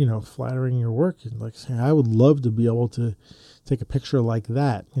flattered, flattering your work. And like, say, I would love to be able to take a picture like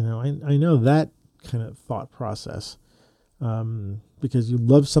that. I know that kind of thought process, because you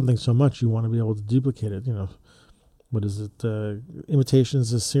love something so much, you want to be able to duplicate it. What is it? Imitation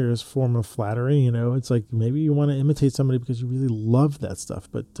is a serious form of flattery. It's like maybe you want to imitate somebody because you really love that stuff.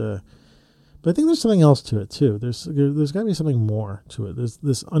 But I think there's something else to it too. There's got to be something more to it. There's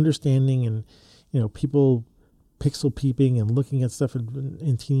this understanding, and people pixel peeping and looking at stuff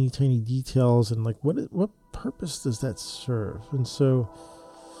in teeny tiny details, and like what purpose does that serve? And so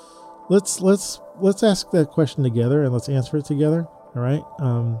let's ask that question together, and let's answer it together. All right,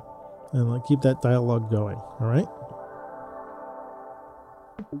 and like keep that dialogue going. All right.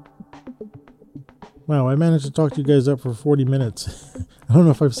 Wow, I managed to talk to you guys up for 40 minutes. I don't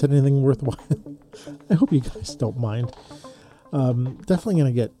know if I've said anything worthwhile. I hope you guys don't mind. Definitely going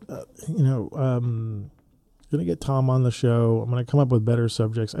to get, going to get Tom on the show. I'm going to come up with better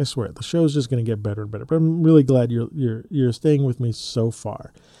subjects. I swear, the show's just going to get better and better. But I'm really glad you're staying with me so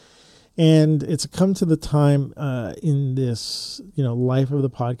far. And it's come to the time in this, life of the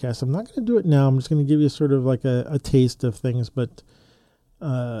podcast. I'm not going to do it now. I'm just going to give you sort of like a taste of things. But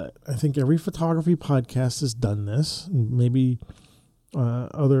I think every photography podcast has done this. Maybe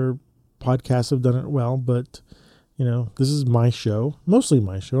other podcasts have done it well, but this is my show, mostly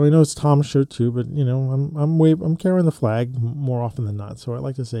my show. I know it's Tom's show too, but I'm carrying the flag more often than not. So I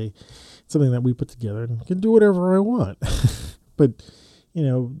like to say it's something that we put together and can do whatever I want. But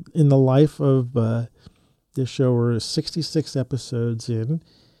in the life of this show, we're 66 episodes in.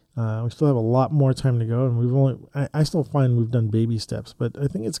 We still have a lot more time to go, and I still find we've done baby steps, but I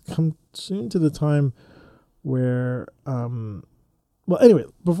think it's come soon to the time where, well, anyway,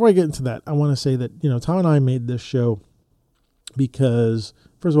 before I get into that, I want to say that, Tom and I made this show because,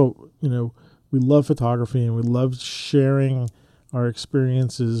 first of all, we love photography and we love sharing our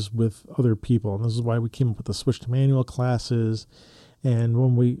experiences with other people. And this is why we came up with the Switch to Manual classes. And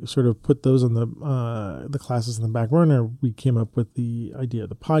when we sort of put those on the classes in the back burner, we came up with the idea of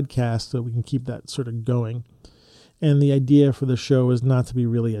the podcast so we can keep that sort of going. And the idea for the show is not to be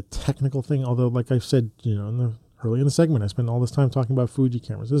really a technical thing, although, like I've said, early in the segment, I spent all this time talking about Fuji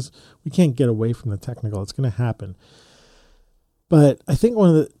cameras. We can't get away from the technical. It's going to happen. But I think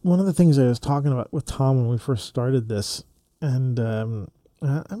one of the things I was talking about with Tom when we first started this, and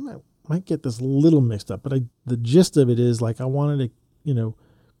I might get this a little mixed up, but the gist of it is like I wanted to,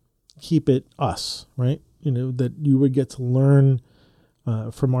 keep it us, right? That you would get to learn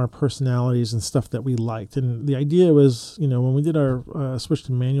from our personalities and stuff that we liked. And the idea was, when we did our Switch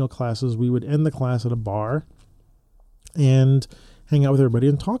to Manual classes, we would end the class at a bar and hang out with everybody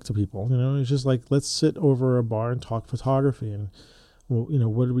and talk to people. It's just like, let's sit over a bar and talk photography, and well,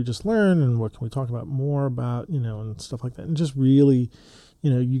 what did we just learn, and what can we talk about more about, and stuff like that. And just really,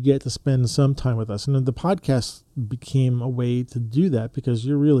 you get to spend some time with us. And the podcast became a way to do that because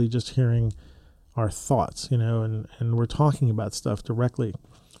you're really just hearing our thoughts, and we're talking about stuff directly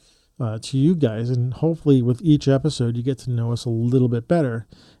to you guys. And hopefully with each episode, you get to know us a little bit better.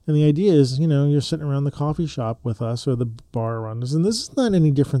 And the idea is, you're sitting around the coffee shop with us or the bar around us. And this is not any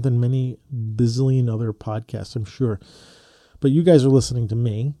different than many bazillion other podcasts, I'm sure. But you guys are listening to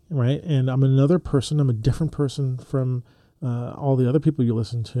me, right? And I'm another person. I'm a different person from all the other people you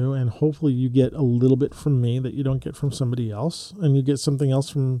listen to. And hopefully you get a little bit from me that you don't get from somebody else. And you get something else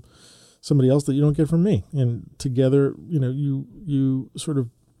from somebody else that you don't get from me. And together, you sort of,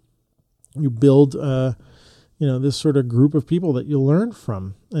 you build, this sort of group of people that you'll learn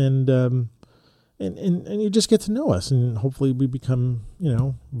from, and you just get to know us, and hopefully we become,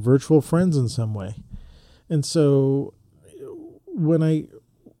 virtual friends in some way. And so when I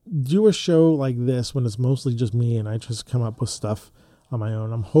do a show like this, when it's mostly just me and I just come up with stuff on my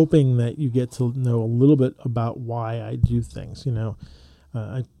own, I'm hoping that you get to know a little bit about why I do things.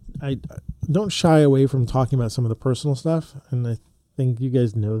 I don't shy away from talking about some of the personal stuff, and I think you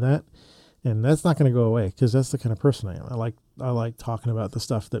guys know that. And that's not going to go away because that's the kind of person I am. I like talking about the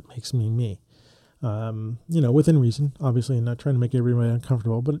stuff that makes me me. Within reason, obviously, and not trying to make everybody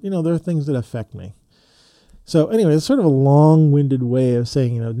uncomfortable. But, there are things that affect me. So anyway, it's sort of a long-winded way of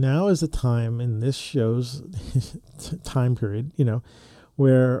saying, now is the time in this show's time period,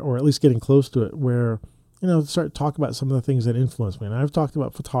 where, or at least getting close to it, where, start to talk about some of the things that influence me. And I've talked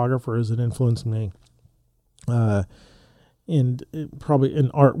about photographers that influence me. And probably an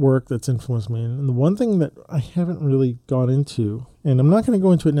artwork that's influenced me. And the one thing that I haven't really gone into, and I'm not going to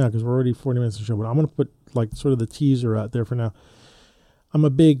go into it now because we're already 40 minutes of the show, but I'm going to put like sort of the teaser out there for now. I'm a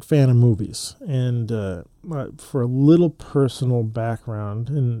big fan of movies. And for a little personal background,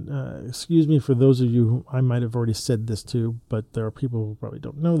 and excuse me for those of you who I might have already said this to, but there are people who probably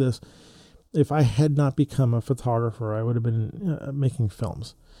don't know this. If I had not become a photographer, I would have been making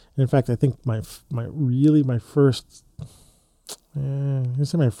films. And in fact, I think my first... I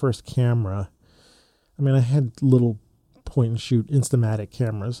say my first camera. I mean, I had little point and shoot Instamatic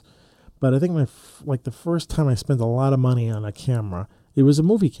cameras, but I think the first time I spent a lot of money on a camera, it was a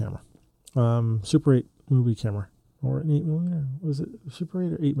movie camera, Super 8 movie camera, or an 8mm. Was it Super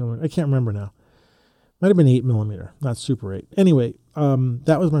 8 or 8mm? I can't remember now. Might have been 8mm, not Super 8. Anyway,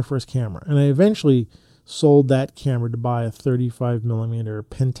 that was my first camera. And I eventually sold that camera to buy a 35mm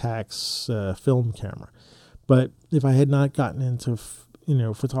Pentax film camera. But if I had not gotten into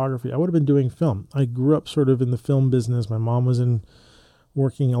photography, I would have been doing film. I grew up sort of in the film business. My mom was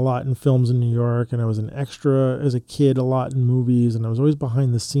working a lot in films in New York, and I was an extra as a kid a lot in movies, and I was always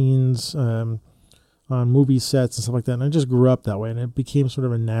behind the scenes on movie sets and stuff like that. And I just grew up that way, and it became sort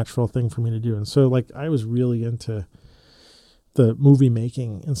of a natural thing for me to do. And so, like, I was really into the movie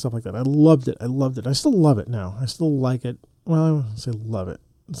making and stuff like that. I loved it. I still love it now. I still like it. Well, I wouldn't say love it.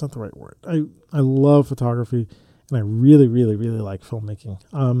 It's not the right word. I love photography, and I really, really, really like filmmaking.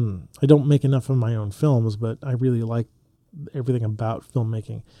 I don't make enough of my own films, but I really like everything about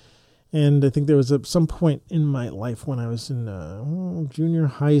filmmaking. And I think there was some point in my life when I was in junior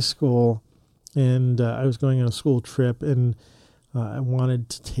high school, and I was going on a school trip, and I wanted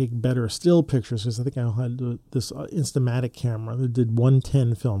to take better still pictures because I think I had this Instamatic camera that did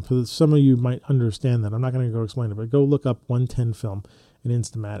 110 film. So some of you might understand that. I'm not going to go explain it, but go look up 110 film in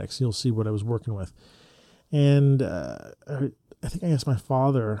Instamatic. So you'll see what I was working with. And I think I asked my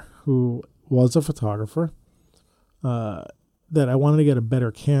father, who was a photographer, that I wanted to get a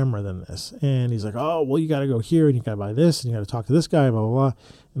better camera than this. And he's like, oh, well, you got to go here and you got to buy this and you got to talk to this guy, blah, blah, blah.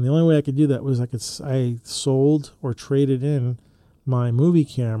 And the only way I could do that was I sold or traded in my movie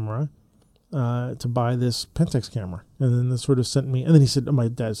camera to buy this Pentax camera. And then this sort of sent me, and then he said, my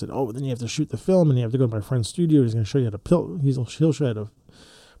dad said, oh, then you have to shoot the film and you have to go to my friend's studio. He's going to show you how to he'll show you how to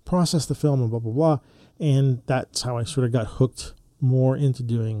process the film and blah, blah, blah. And that's how I sort of got hooked more into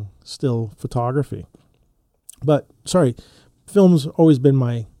doing still photography. But sorry, film's always been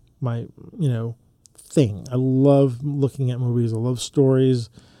my thing. I love looking at movies. I love stories.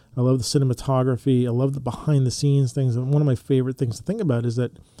 I love the cinematography. I love the behind the scenes things. And one of my favorite things to think about is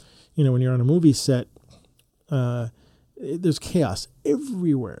that, when you're on a movie set, there's chaos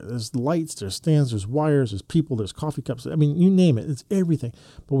everywhere. There's lights, there's stands, there's wires, there's people, there's coffee cups. I mean, you name it. It's everything.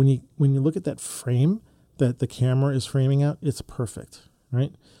 But when you look at that frame that the camera is framing out, it's perfect,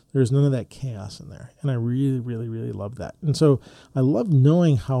 right? There's none of that chaos in there. And I really, really, really love that. And so I love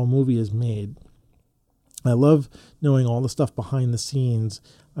knowing how a movie is made. I love knowing all the stuff behind the scenes.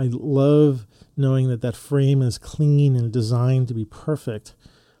 I love knowing that frame is clean and designed to be perfect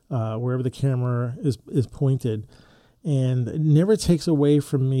wherever the camera is pointed. And it never takes away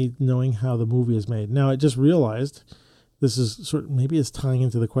from me knowing how the movie is made. Now, I just realized this is maybe it's tying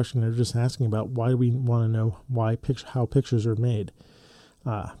into the question they're just asking about, why do we want to know how pictures are made?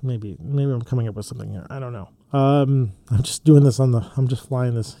 Maybe I'm coming up with something here. I don't know. I'm just doing this I'm just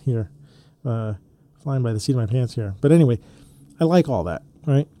flying this here, flying by the seat of my pants here. But anyway, I like all that,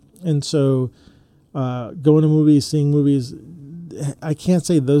 right? And so, going to movies, seeing movies, I can't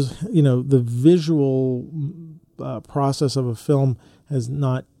say those, the visual process of a film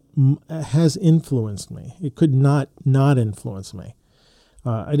has influenced me. It could not influence me.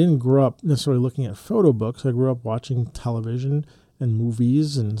 I didn't grow up necessarily looking at photo books. I grew up watching television and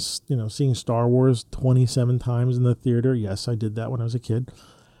movies and, seeing Star Wars 27 times in the theater. Yes, I did that when I was a kid.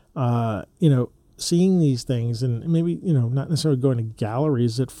 Seeing these things and maybe, not necessarily going to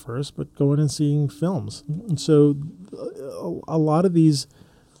galleries at first, but going and seeing films. And so a lot of these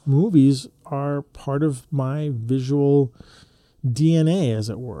movies are part of my visual DNA, as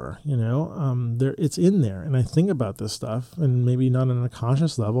it were. It's in there. And I think about this stuff, and maybe not on a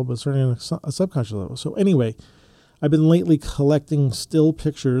conscious level, but certainly on a subconscious level. So anyway, I've been lately collecting still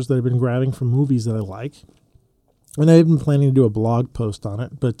pictures that I've been grabbing from movies that I like. And I've been planning to do a blog post on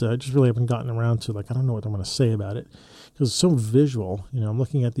it, but I just really haven't gotten around to, I don't know what I'm going to say about it, because it's so visual. I'm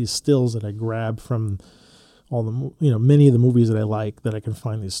looking at these stills that I grab from all the, many of the movies that I like that I can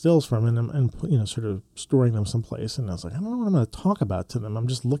find these stills from, and sort of storing them someplace. And I was like, I don't know what I'm going to talk about to them. I'm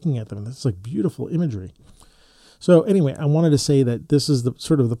just looking at them, and it's like beautiful imagery. So anyway, I wanted to say that this is the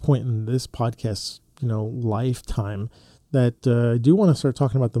sort of the point in this podcast, lifetime, that I do want to start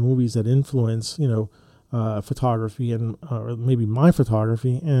talking about the movies that influence, photography and or maybe my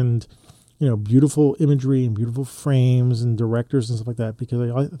photography, and beautiful imagery and beautiful frames and directors and stuff like that, because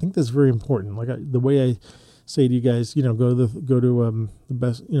I think that's very important. The way I say to you guys, go to the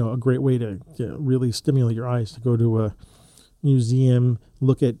best, a great way to really stimulate your eyes, to go to a museum,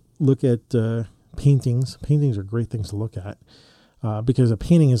 look at paintings. Paintings are great things to look at. Because a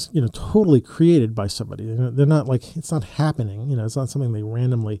painting is, totally created by somebody. They're not it's not happening. It's not something they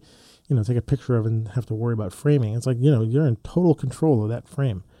randomly, take a picture of and have to worry about framing. It's you're in total control of that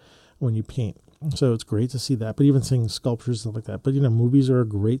frame when you paint. So it's great to see that. But even seeing sculptures, stuff like that. But, movies are a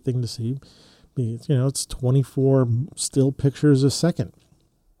great thing to see. It's 24 still pictures a second.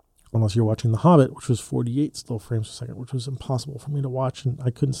 unless you're watching The Hobbit, which was 48 still frames per second, which was impossible for me to watch, and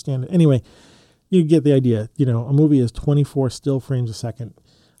I couldn't stand it. Anyway, you get the idea. You know, a movie is 24 still frames a second.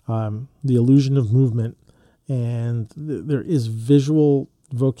 The illusion of movement, and there is visual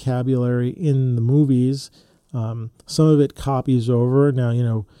vocabulary in the movies. Some of it copies over. Now, you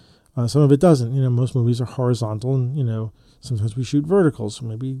know, some of it doesn't. You know, most movies are horizontal, and, you know, sometimes we shoot vertical, so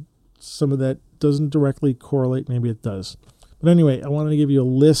maybe some of that doesn't directly correlate. Maybe it does. But anyway, I wanted to give you a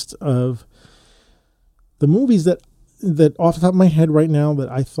list of the movies that off the top of my head right now that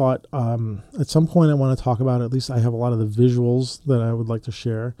I thought at some point I want to talk about. At least I have a lot of the visuals that I would like to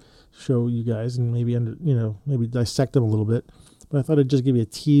show you guys, and maybe maybe dissect them a little bit. But I thought I'd just give you a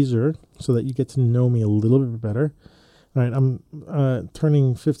teaser so that you get to know me a little bit better. All right, I'm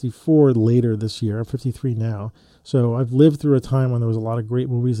turning 54 later this year. I'm 53 now. So I've lived through a time when there was a lot of great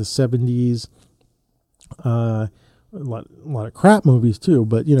movies, the 70s, a lot of crap movies too.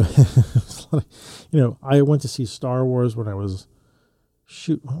 But, you know, I went to see Star Wars when I was,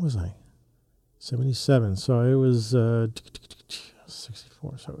 what was I? 77. So I was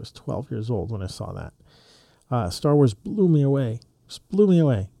 64. So I was 12 years old when I saw that. Star Wars blew me away. Just blew me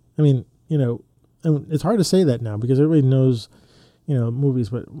away. I mean, you know, and it's hard to say that now because everybody knows, you know, movies.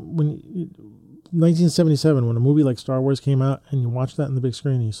 But when 1977, when a movie like Star Wars came out and you watched that in the big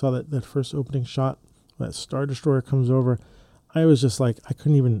screen and you saw that first opening shot, that Star Destroyer comes over, I was just like, I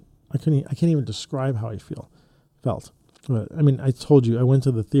can't even describe how I felt. But, I mean, I told you, I went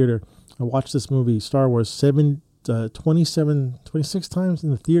to the theater. I watched this movie, Star Wars, 26 times in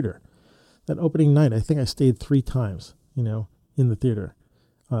the theater. That opening night, I think I stayed 3 times, you know, in the theater.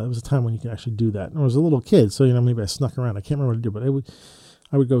 There was a time when you could actually do that. And I was a little kid, so, you know, maybe I snuck around. I can't remember what to do, but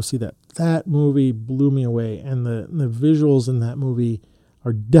I would go see that. That movie blew me away, and the visuals in that movie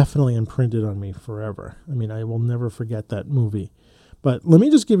are definitely imprinted on me forever. I mean, I will never forget that movie. But let me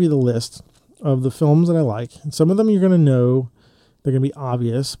just give you the list of the films that I like. And some of them you're going to know. They're going to be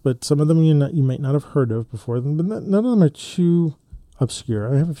obvious, but some of them you might not have heard of before. But none of them are too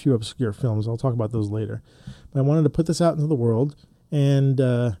obscure. I have a few obscure films. I'll talk about those later. But I wanted to put this out into the world, and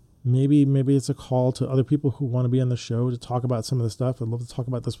maybe it's a call to other people who want to be on the show to talk about some of the stuff. I'd love to talk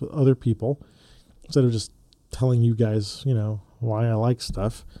about this with other people instead of just telling you guys, you know, why I like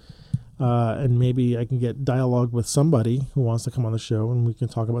stuff. And maybe I can get dialogue with somebody who wants to come on the show, and we can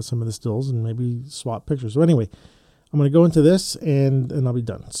talk about some of the stills and maybe swap pictures. So anyway, I'm going to go into this and I'll be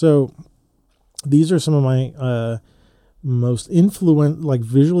done. So these are some of my most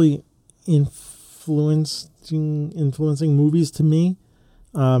visually influencing movies to me.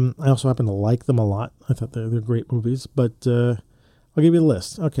 I also happen to like them a lot. I thought they're great movies, but I'll give you a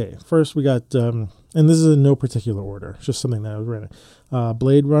list. Okay, first we got, and this is in no particular order, it's just something that I was reading.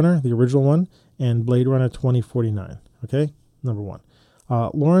 Blade Runner, the original one, and Blade Runner 2049. Okay, number 1.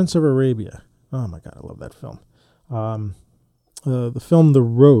 Lawrence of Arabia. Oh my God, I love that film. The film The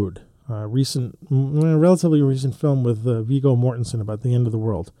Road, relatively recent film with Viggo Mortensen about the end of the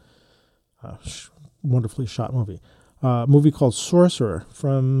world. Wonderfully shot movie. Movie called Sorcerer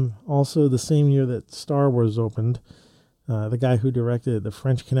from also the same year that Star Wars opened. The guy who directed The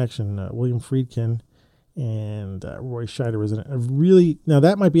French Connection, William Friedkin, and Roy Scheider was in it. Now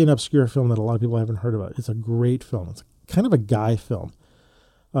that might be an obscure film that a lot of people haven't heard about. It's a great film. It's kind of a guy film.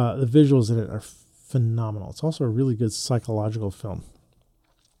 The visuals in it are phenomenal. It's also a really good psychological film.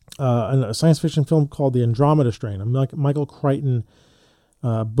 And a science fiction film called The Andromeda Strain, a Michael Crichton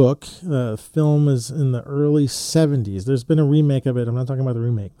book. Film is in the early 70s. There's been a remake of it. I'm not talking about the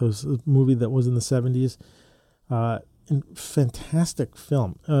remake. It was a movie that was in the 70s. Fantastic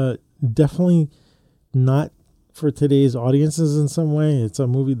film. Definitely not for today's audiences in some way. It's a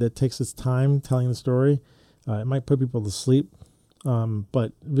movie that takes its time telling the story. It might put people to sleep,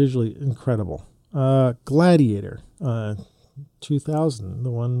 but visually incredible. Gladiator, 2000,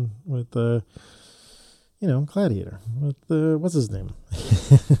 the one with the, Gladiator. With the, what's his name?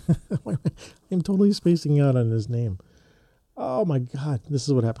 I'm totally spacing out on his name. Oh my God, this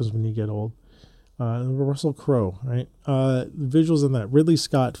is what happens when you get old. Russell Crowe, right? Visuals in that Ridley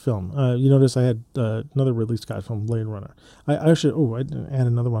Scott film. You notice I had another Ridley Scott film, Blade Runner. I didn't add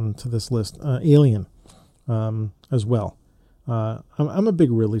another one to this list. Alien, as well. I'm a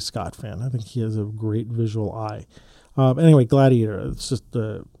big Ridley Scott fan. I think he has a great visual eye. Anyway, Gladiator. It's just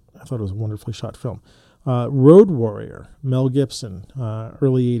I thought it was a wonderfully shot film. Road Warrior, Mel Gibson,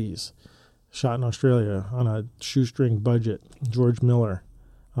 early 80s, shot in Australia on a shoestring budget. George Miller.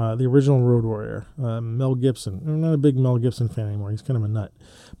 The original Road Warrior, Mel Gibson. I'm not a big Mel Gibson fan anymore. He's kind of a nut.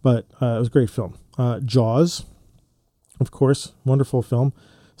 But it was a great film. Jaws, of course, wonderful film.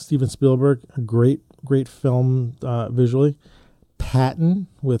 Steven Spielberg, a great film visually. Patton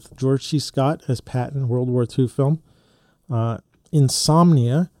with George C. Scott as Patton, World War II film.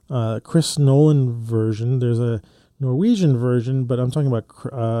 Insomnia, Chris Nolan version. There's a Norwegian version, but I'm talking about,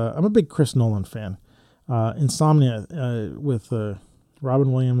 I'm a big Chris Nolan fan. Insomnia with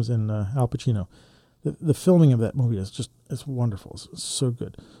Robin Williams and Al Pacino. The filming of that movie it's wonderful. It's so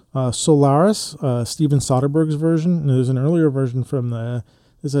good. Solaris, Steven Soderbergh's version. And there's an earlier version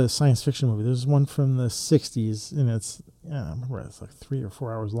there's a science fiction movie. There's one from the 60s, and I remember it's like 3 or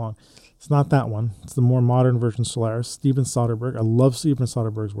 4 hours long. It's not that one. It's the more modern version, Solaris. Steven Soderbergh. I love Steven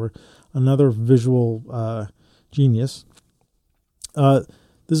Soderbergh's work. Another visual genius. This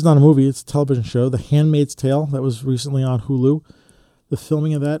is not a movie. It's a television show. The Handmaid's Tale, that was recently on Hulu. The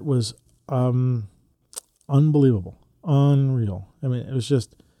filming of that was unbelievable. Unreal. I mean, it was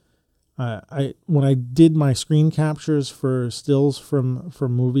just... when I did my screen captures for stills from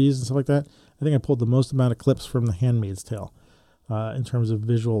movies and stuff like that, I think I pulled the most amount of clips from The Handmaid's Tale in terms of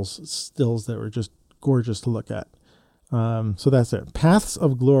visuals, stills that were just gorgeous to look at. So that's it. Paths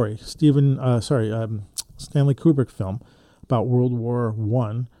of Glory, Stanley Kubrick film about World War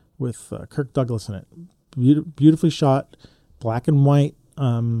I with Kirk Douglas in it. Beautifully shot, black and white,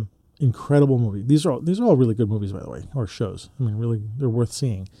 incredible movie. These are all really good movies, by the way, or shows. I mean, really, they're worth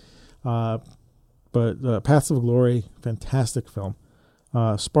seeing. But Paths of Glory, fantastic film.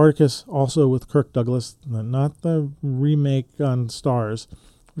 Spartacus, also with Kirk Douglas, not the remake on Starz,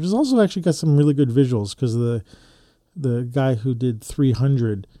 which has also actually got some really good visuals because the guy who did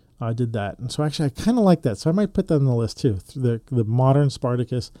 300 did that. And so actually I kind of like that. So I might put that on the list too. The modern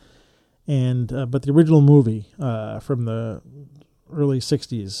Spartacus, and but the original movie from the early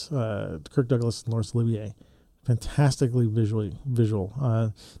 60s, Kirk Douglas and Laurence Olivier. Fantastically visual.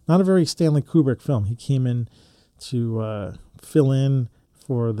 Not a very Stanley Kubrick film. He came in to fill in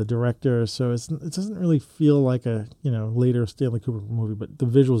for the director, so it doesn't really feel like a later Stanley Kubrick movie, but the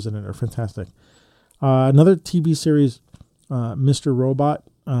visuals in it are fantastic. Another TV series, Mr. Robot,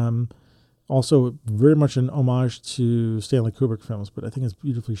 also very much an homage to Stanley Kubrick films, but I think it's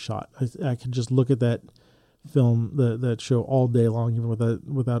beautifully shot. I could just look at that film, that show all day long, even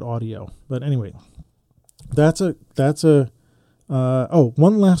without audio. But anyway. That's one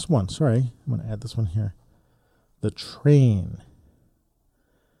last one. Sorry. I'm going to add this one here. The Train.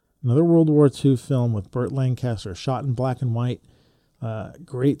 Another World War II film with Burt Lancaster, shot in black and white.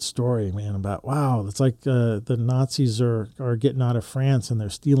 Great story, man, about, wow, it's like the Nazis are getting out of France and they're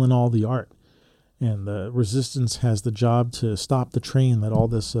stealing all the art. And the resistance has the job to stop the train that all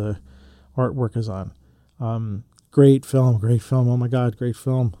this artwork is on. Great film. Oh my God, great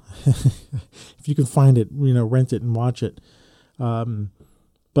film. If you can find it, rent it and watch it.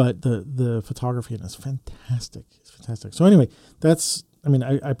 But the photography in it is fantastic. It's fantastic. So anyway,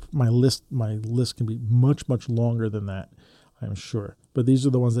 my list can be much, much longer than that, I'm sure. But these are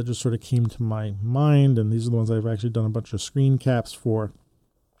the ones that just sort of came to my mind, and these are the ones I've actually done a bunch of screen caps for.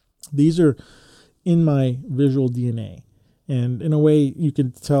 These are in my visual DNA. And in a way, you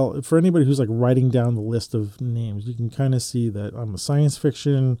can tell, for anybody who's like writing down the list of names, you can kind of see that I'm a science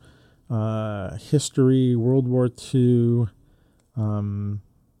fiction, history, World War II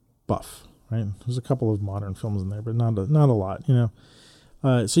buff, right? There's a couple of modern films in there, but not a lot,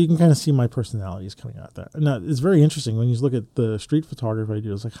 So you can kind of see my personalities coming out there. Now, it's very interesting when you look at the street photography I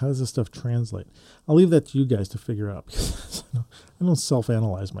do. It's like, how does this stuff translate? I'll leave that to you guys to figure out because I don't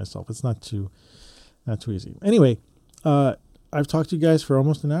self-analyze myself. It's not too easy. Anyway, I've talked to you guys for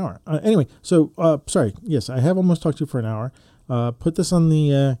almost an hour. Sorry. Yes, I have almost talked to you for an hour. Put this on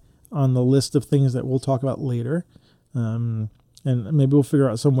the list of things that we'll talk about later. And maybe we'll figure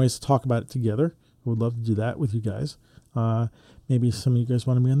out some ways to talk about it together. I would love to do that with you guys. Maybe some of you guys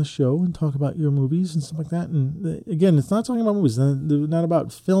want to be on the show and talk about your movies and stuff like that. And again, it's not talking about movies. It's not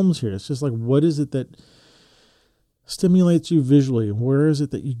about films here. It's just like, what is it that stimulates you visually? Where is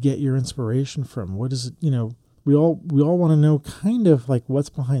it that you get your inspiration from? What is it, we all want to know kind of like what's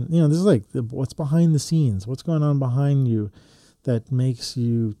behind, this is like what's behind the scenes, what's going on behind you that makes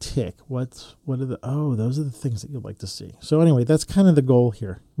you tick. Those are the things that you'd like to see. So anyway, that's kind of the goal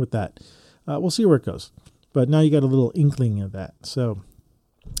here with that. We'll see where it goes. But now you got a little inkling of that. So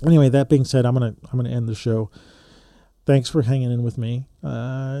anyway, that being said, I'm gonna end the show. Thanks for hanging in with me.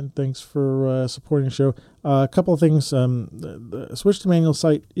 And thanks for supporting the show. A couple of things. The Switch to Manual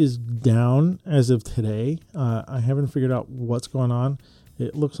site is down as of today. I haven't figured out what's going on.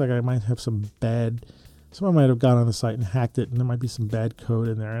 It looks like I might have someone might have gone on the site and hacked it, and there might be some bad code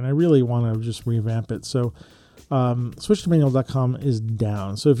in there. And I really want to just revamp it. So switchtomanual.com is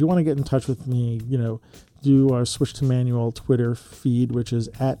down. So if you want to get in touch with me, do our Switch to Manual Twitter feed, which is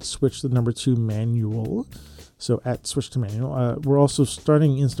 @switch2manual. So at Switch to Manual. We're also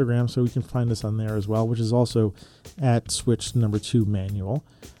starting Instagram, so we can find us on there as well, which is also at Switch #2 Manual.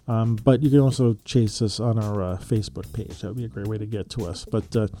 But you can also chase us on our Facebook page. That would be a great way to get to us.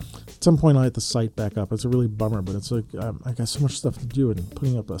 But at some point, I'll hit the site back up. It's a really bummer, but it's like I got so much stuff to do, and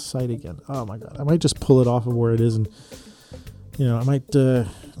putting up a site again. Oh my God! I might just pull it off of where it is, and I might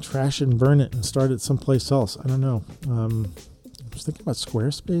trash and burn it and start it someplace else. I don't know. I was thinking about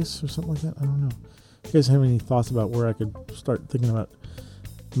Squarespace or something like that. I don't know. You guys have any thoughts about where I could start thinking about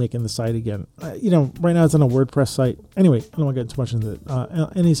making the site again? Right now it's on a WordPress site. Anyway, I don't want to get too much into it.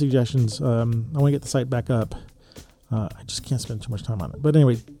 Any suggestions? I want to get the site back up. I just can't spend too much time on it. But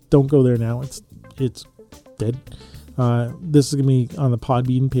anyway, don't go there now. It's dead. This is gonna be on the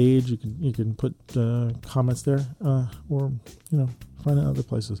Podbean page. You can put comments there, or find it other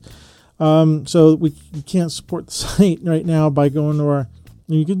places. So we can't support the site right now by going to our.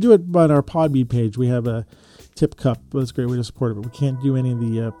 You can do it by our Podbean page. We have a tip cup. That's a great way to support it, but we can't do any of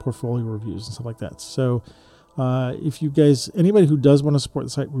the portfolio reviews and stuff like that. So if you guys, anybody who does want to support the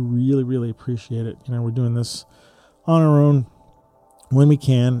site, we really, really appreciate it. We're doing this on our own when we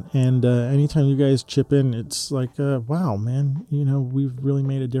can, and anytime you guys chip in, it's like, wow, man, we've really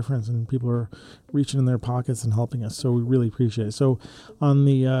made a difference, and people are reaching in their pockets and helping us, so we really appreciate it. So on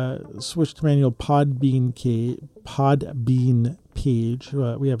the Switch to Manual Podbean page,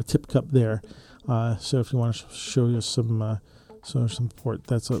 we have a tip cup there, so if you want to show us some support,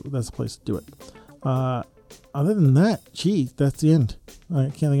 that's a place to do it. Other than that, that's the end. I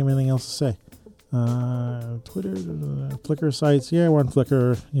can't think of anything else to say. Twitter, Flickr sites. Yeah, we're on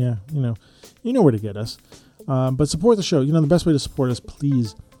Flickr. Yeah, you know where to get us. But support the show. The best way to support us,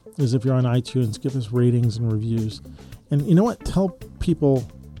 please, is if you're on iTunes, give us ratings and reviews. And you know what? Tell people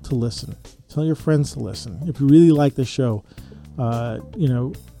to listen. Tell your friends to listen. If you really like the show,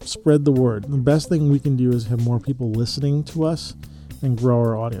 spread the word. The best thing we can do is have more people listening to us and grow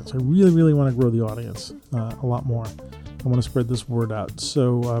our audience. I really, really want to grow the audience a lot more. I want to spread this word out.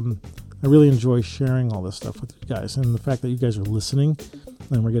 So, I really enjoy sharing all this stuff with you guys, and the fact that you guys are listening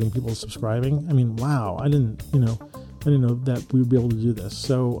and we're getting people subscribing. I mean, wow! I didn't know that we would be able to do this.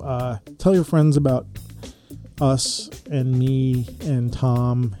 So tell your friends about us and me and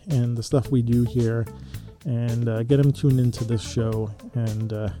Tom and the stuff we do here, and get them tuned into this show.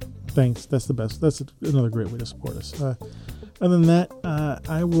 And thanks. That's the best. That's another great way to support us. Other than that,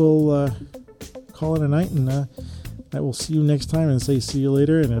 I will call it a night, and I will see you next time and say see you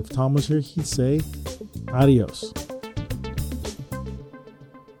later. And if Tom was here, he'd say adios.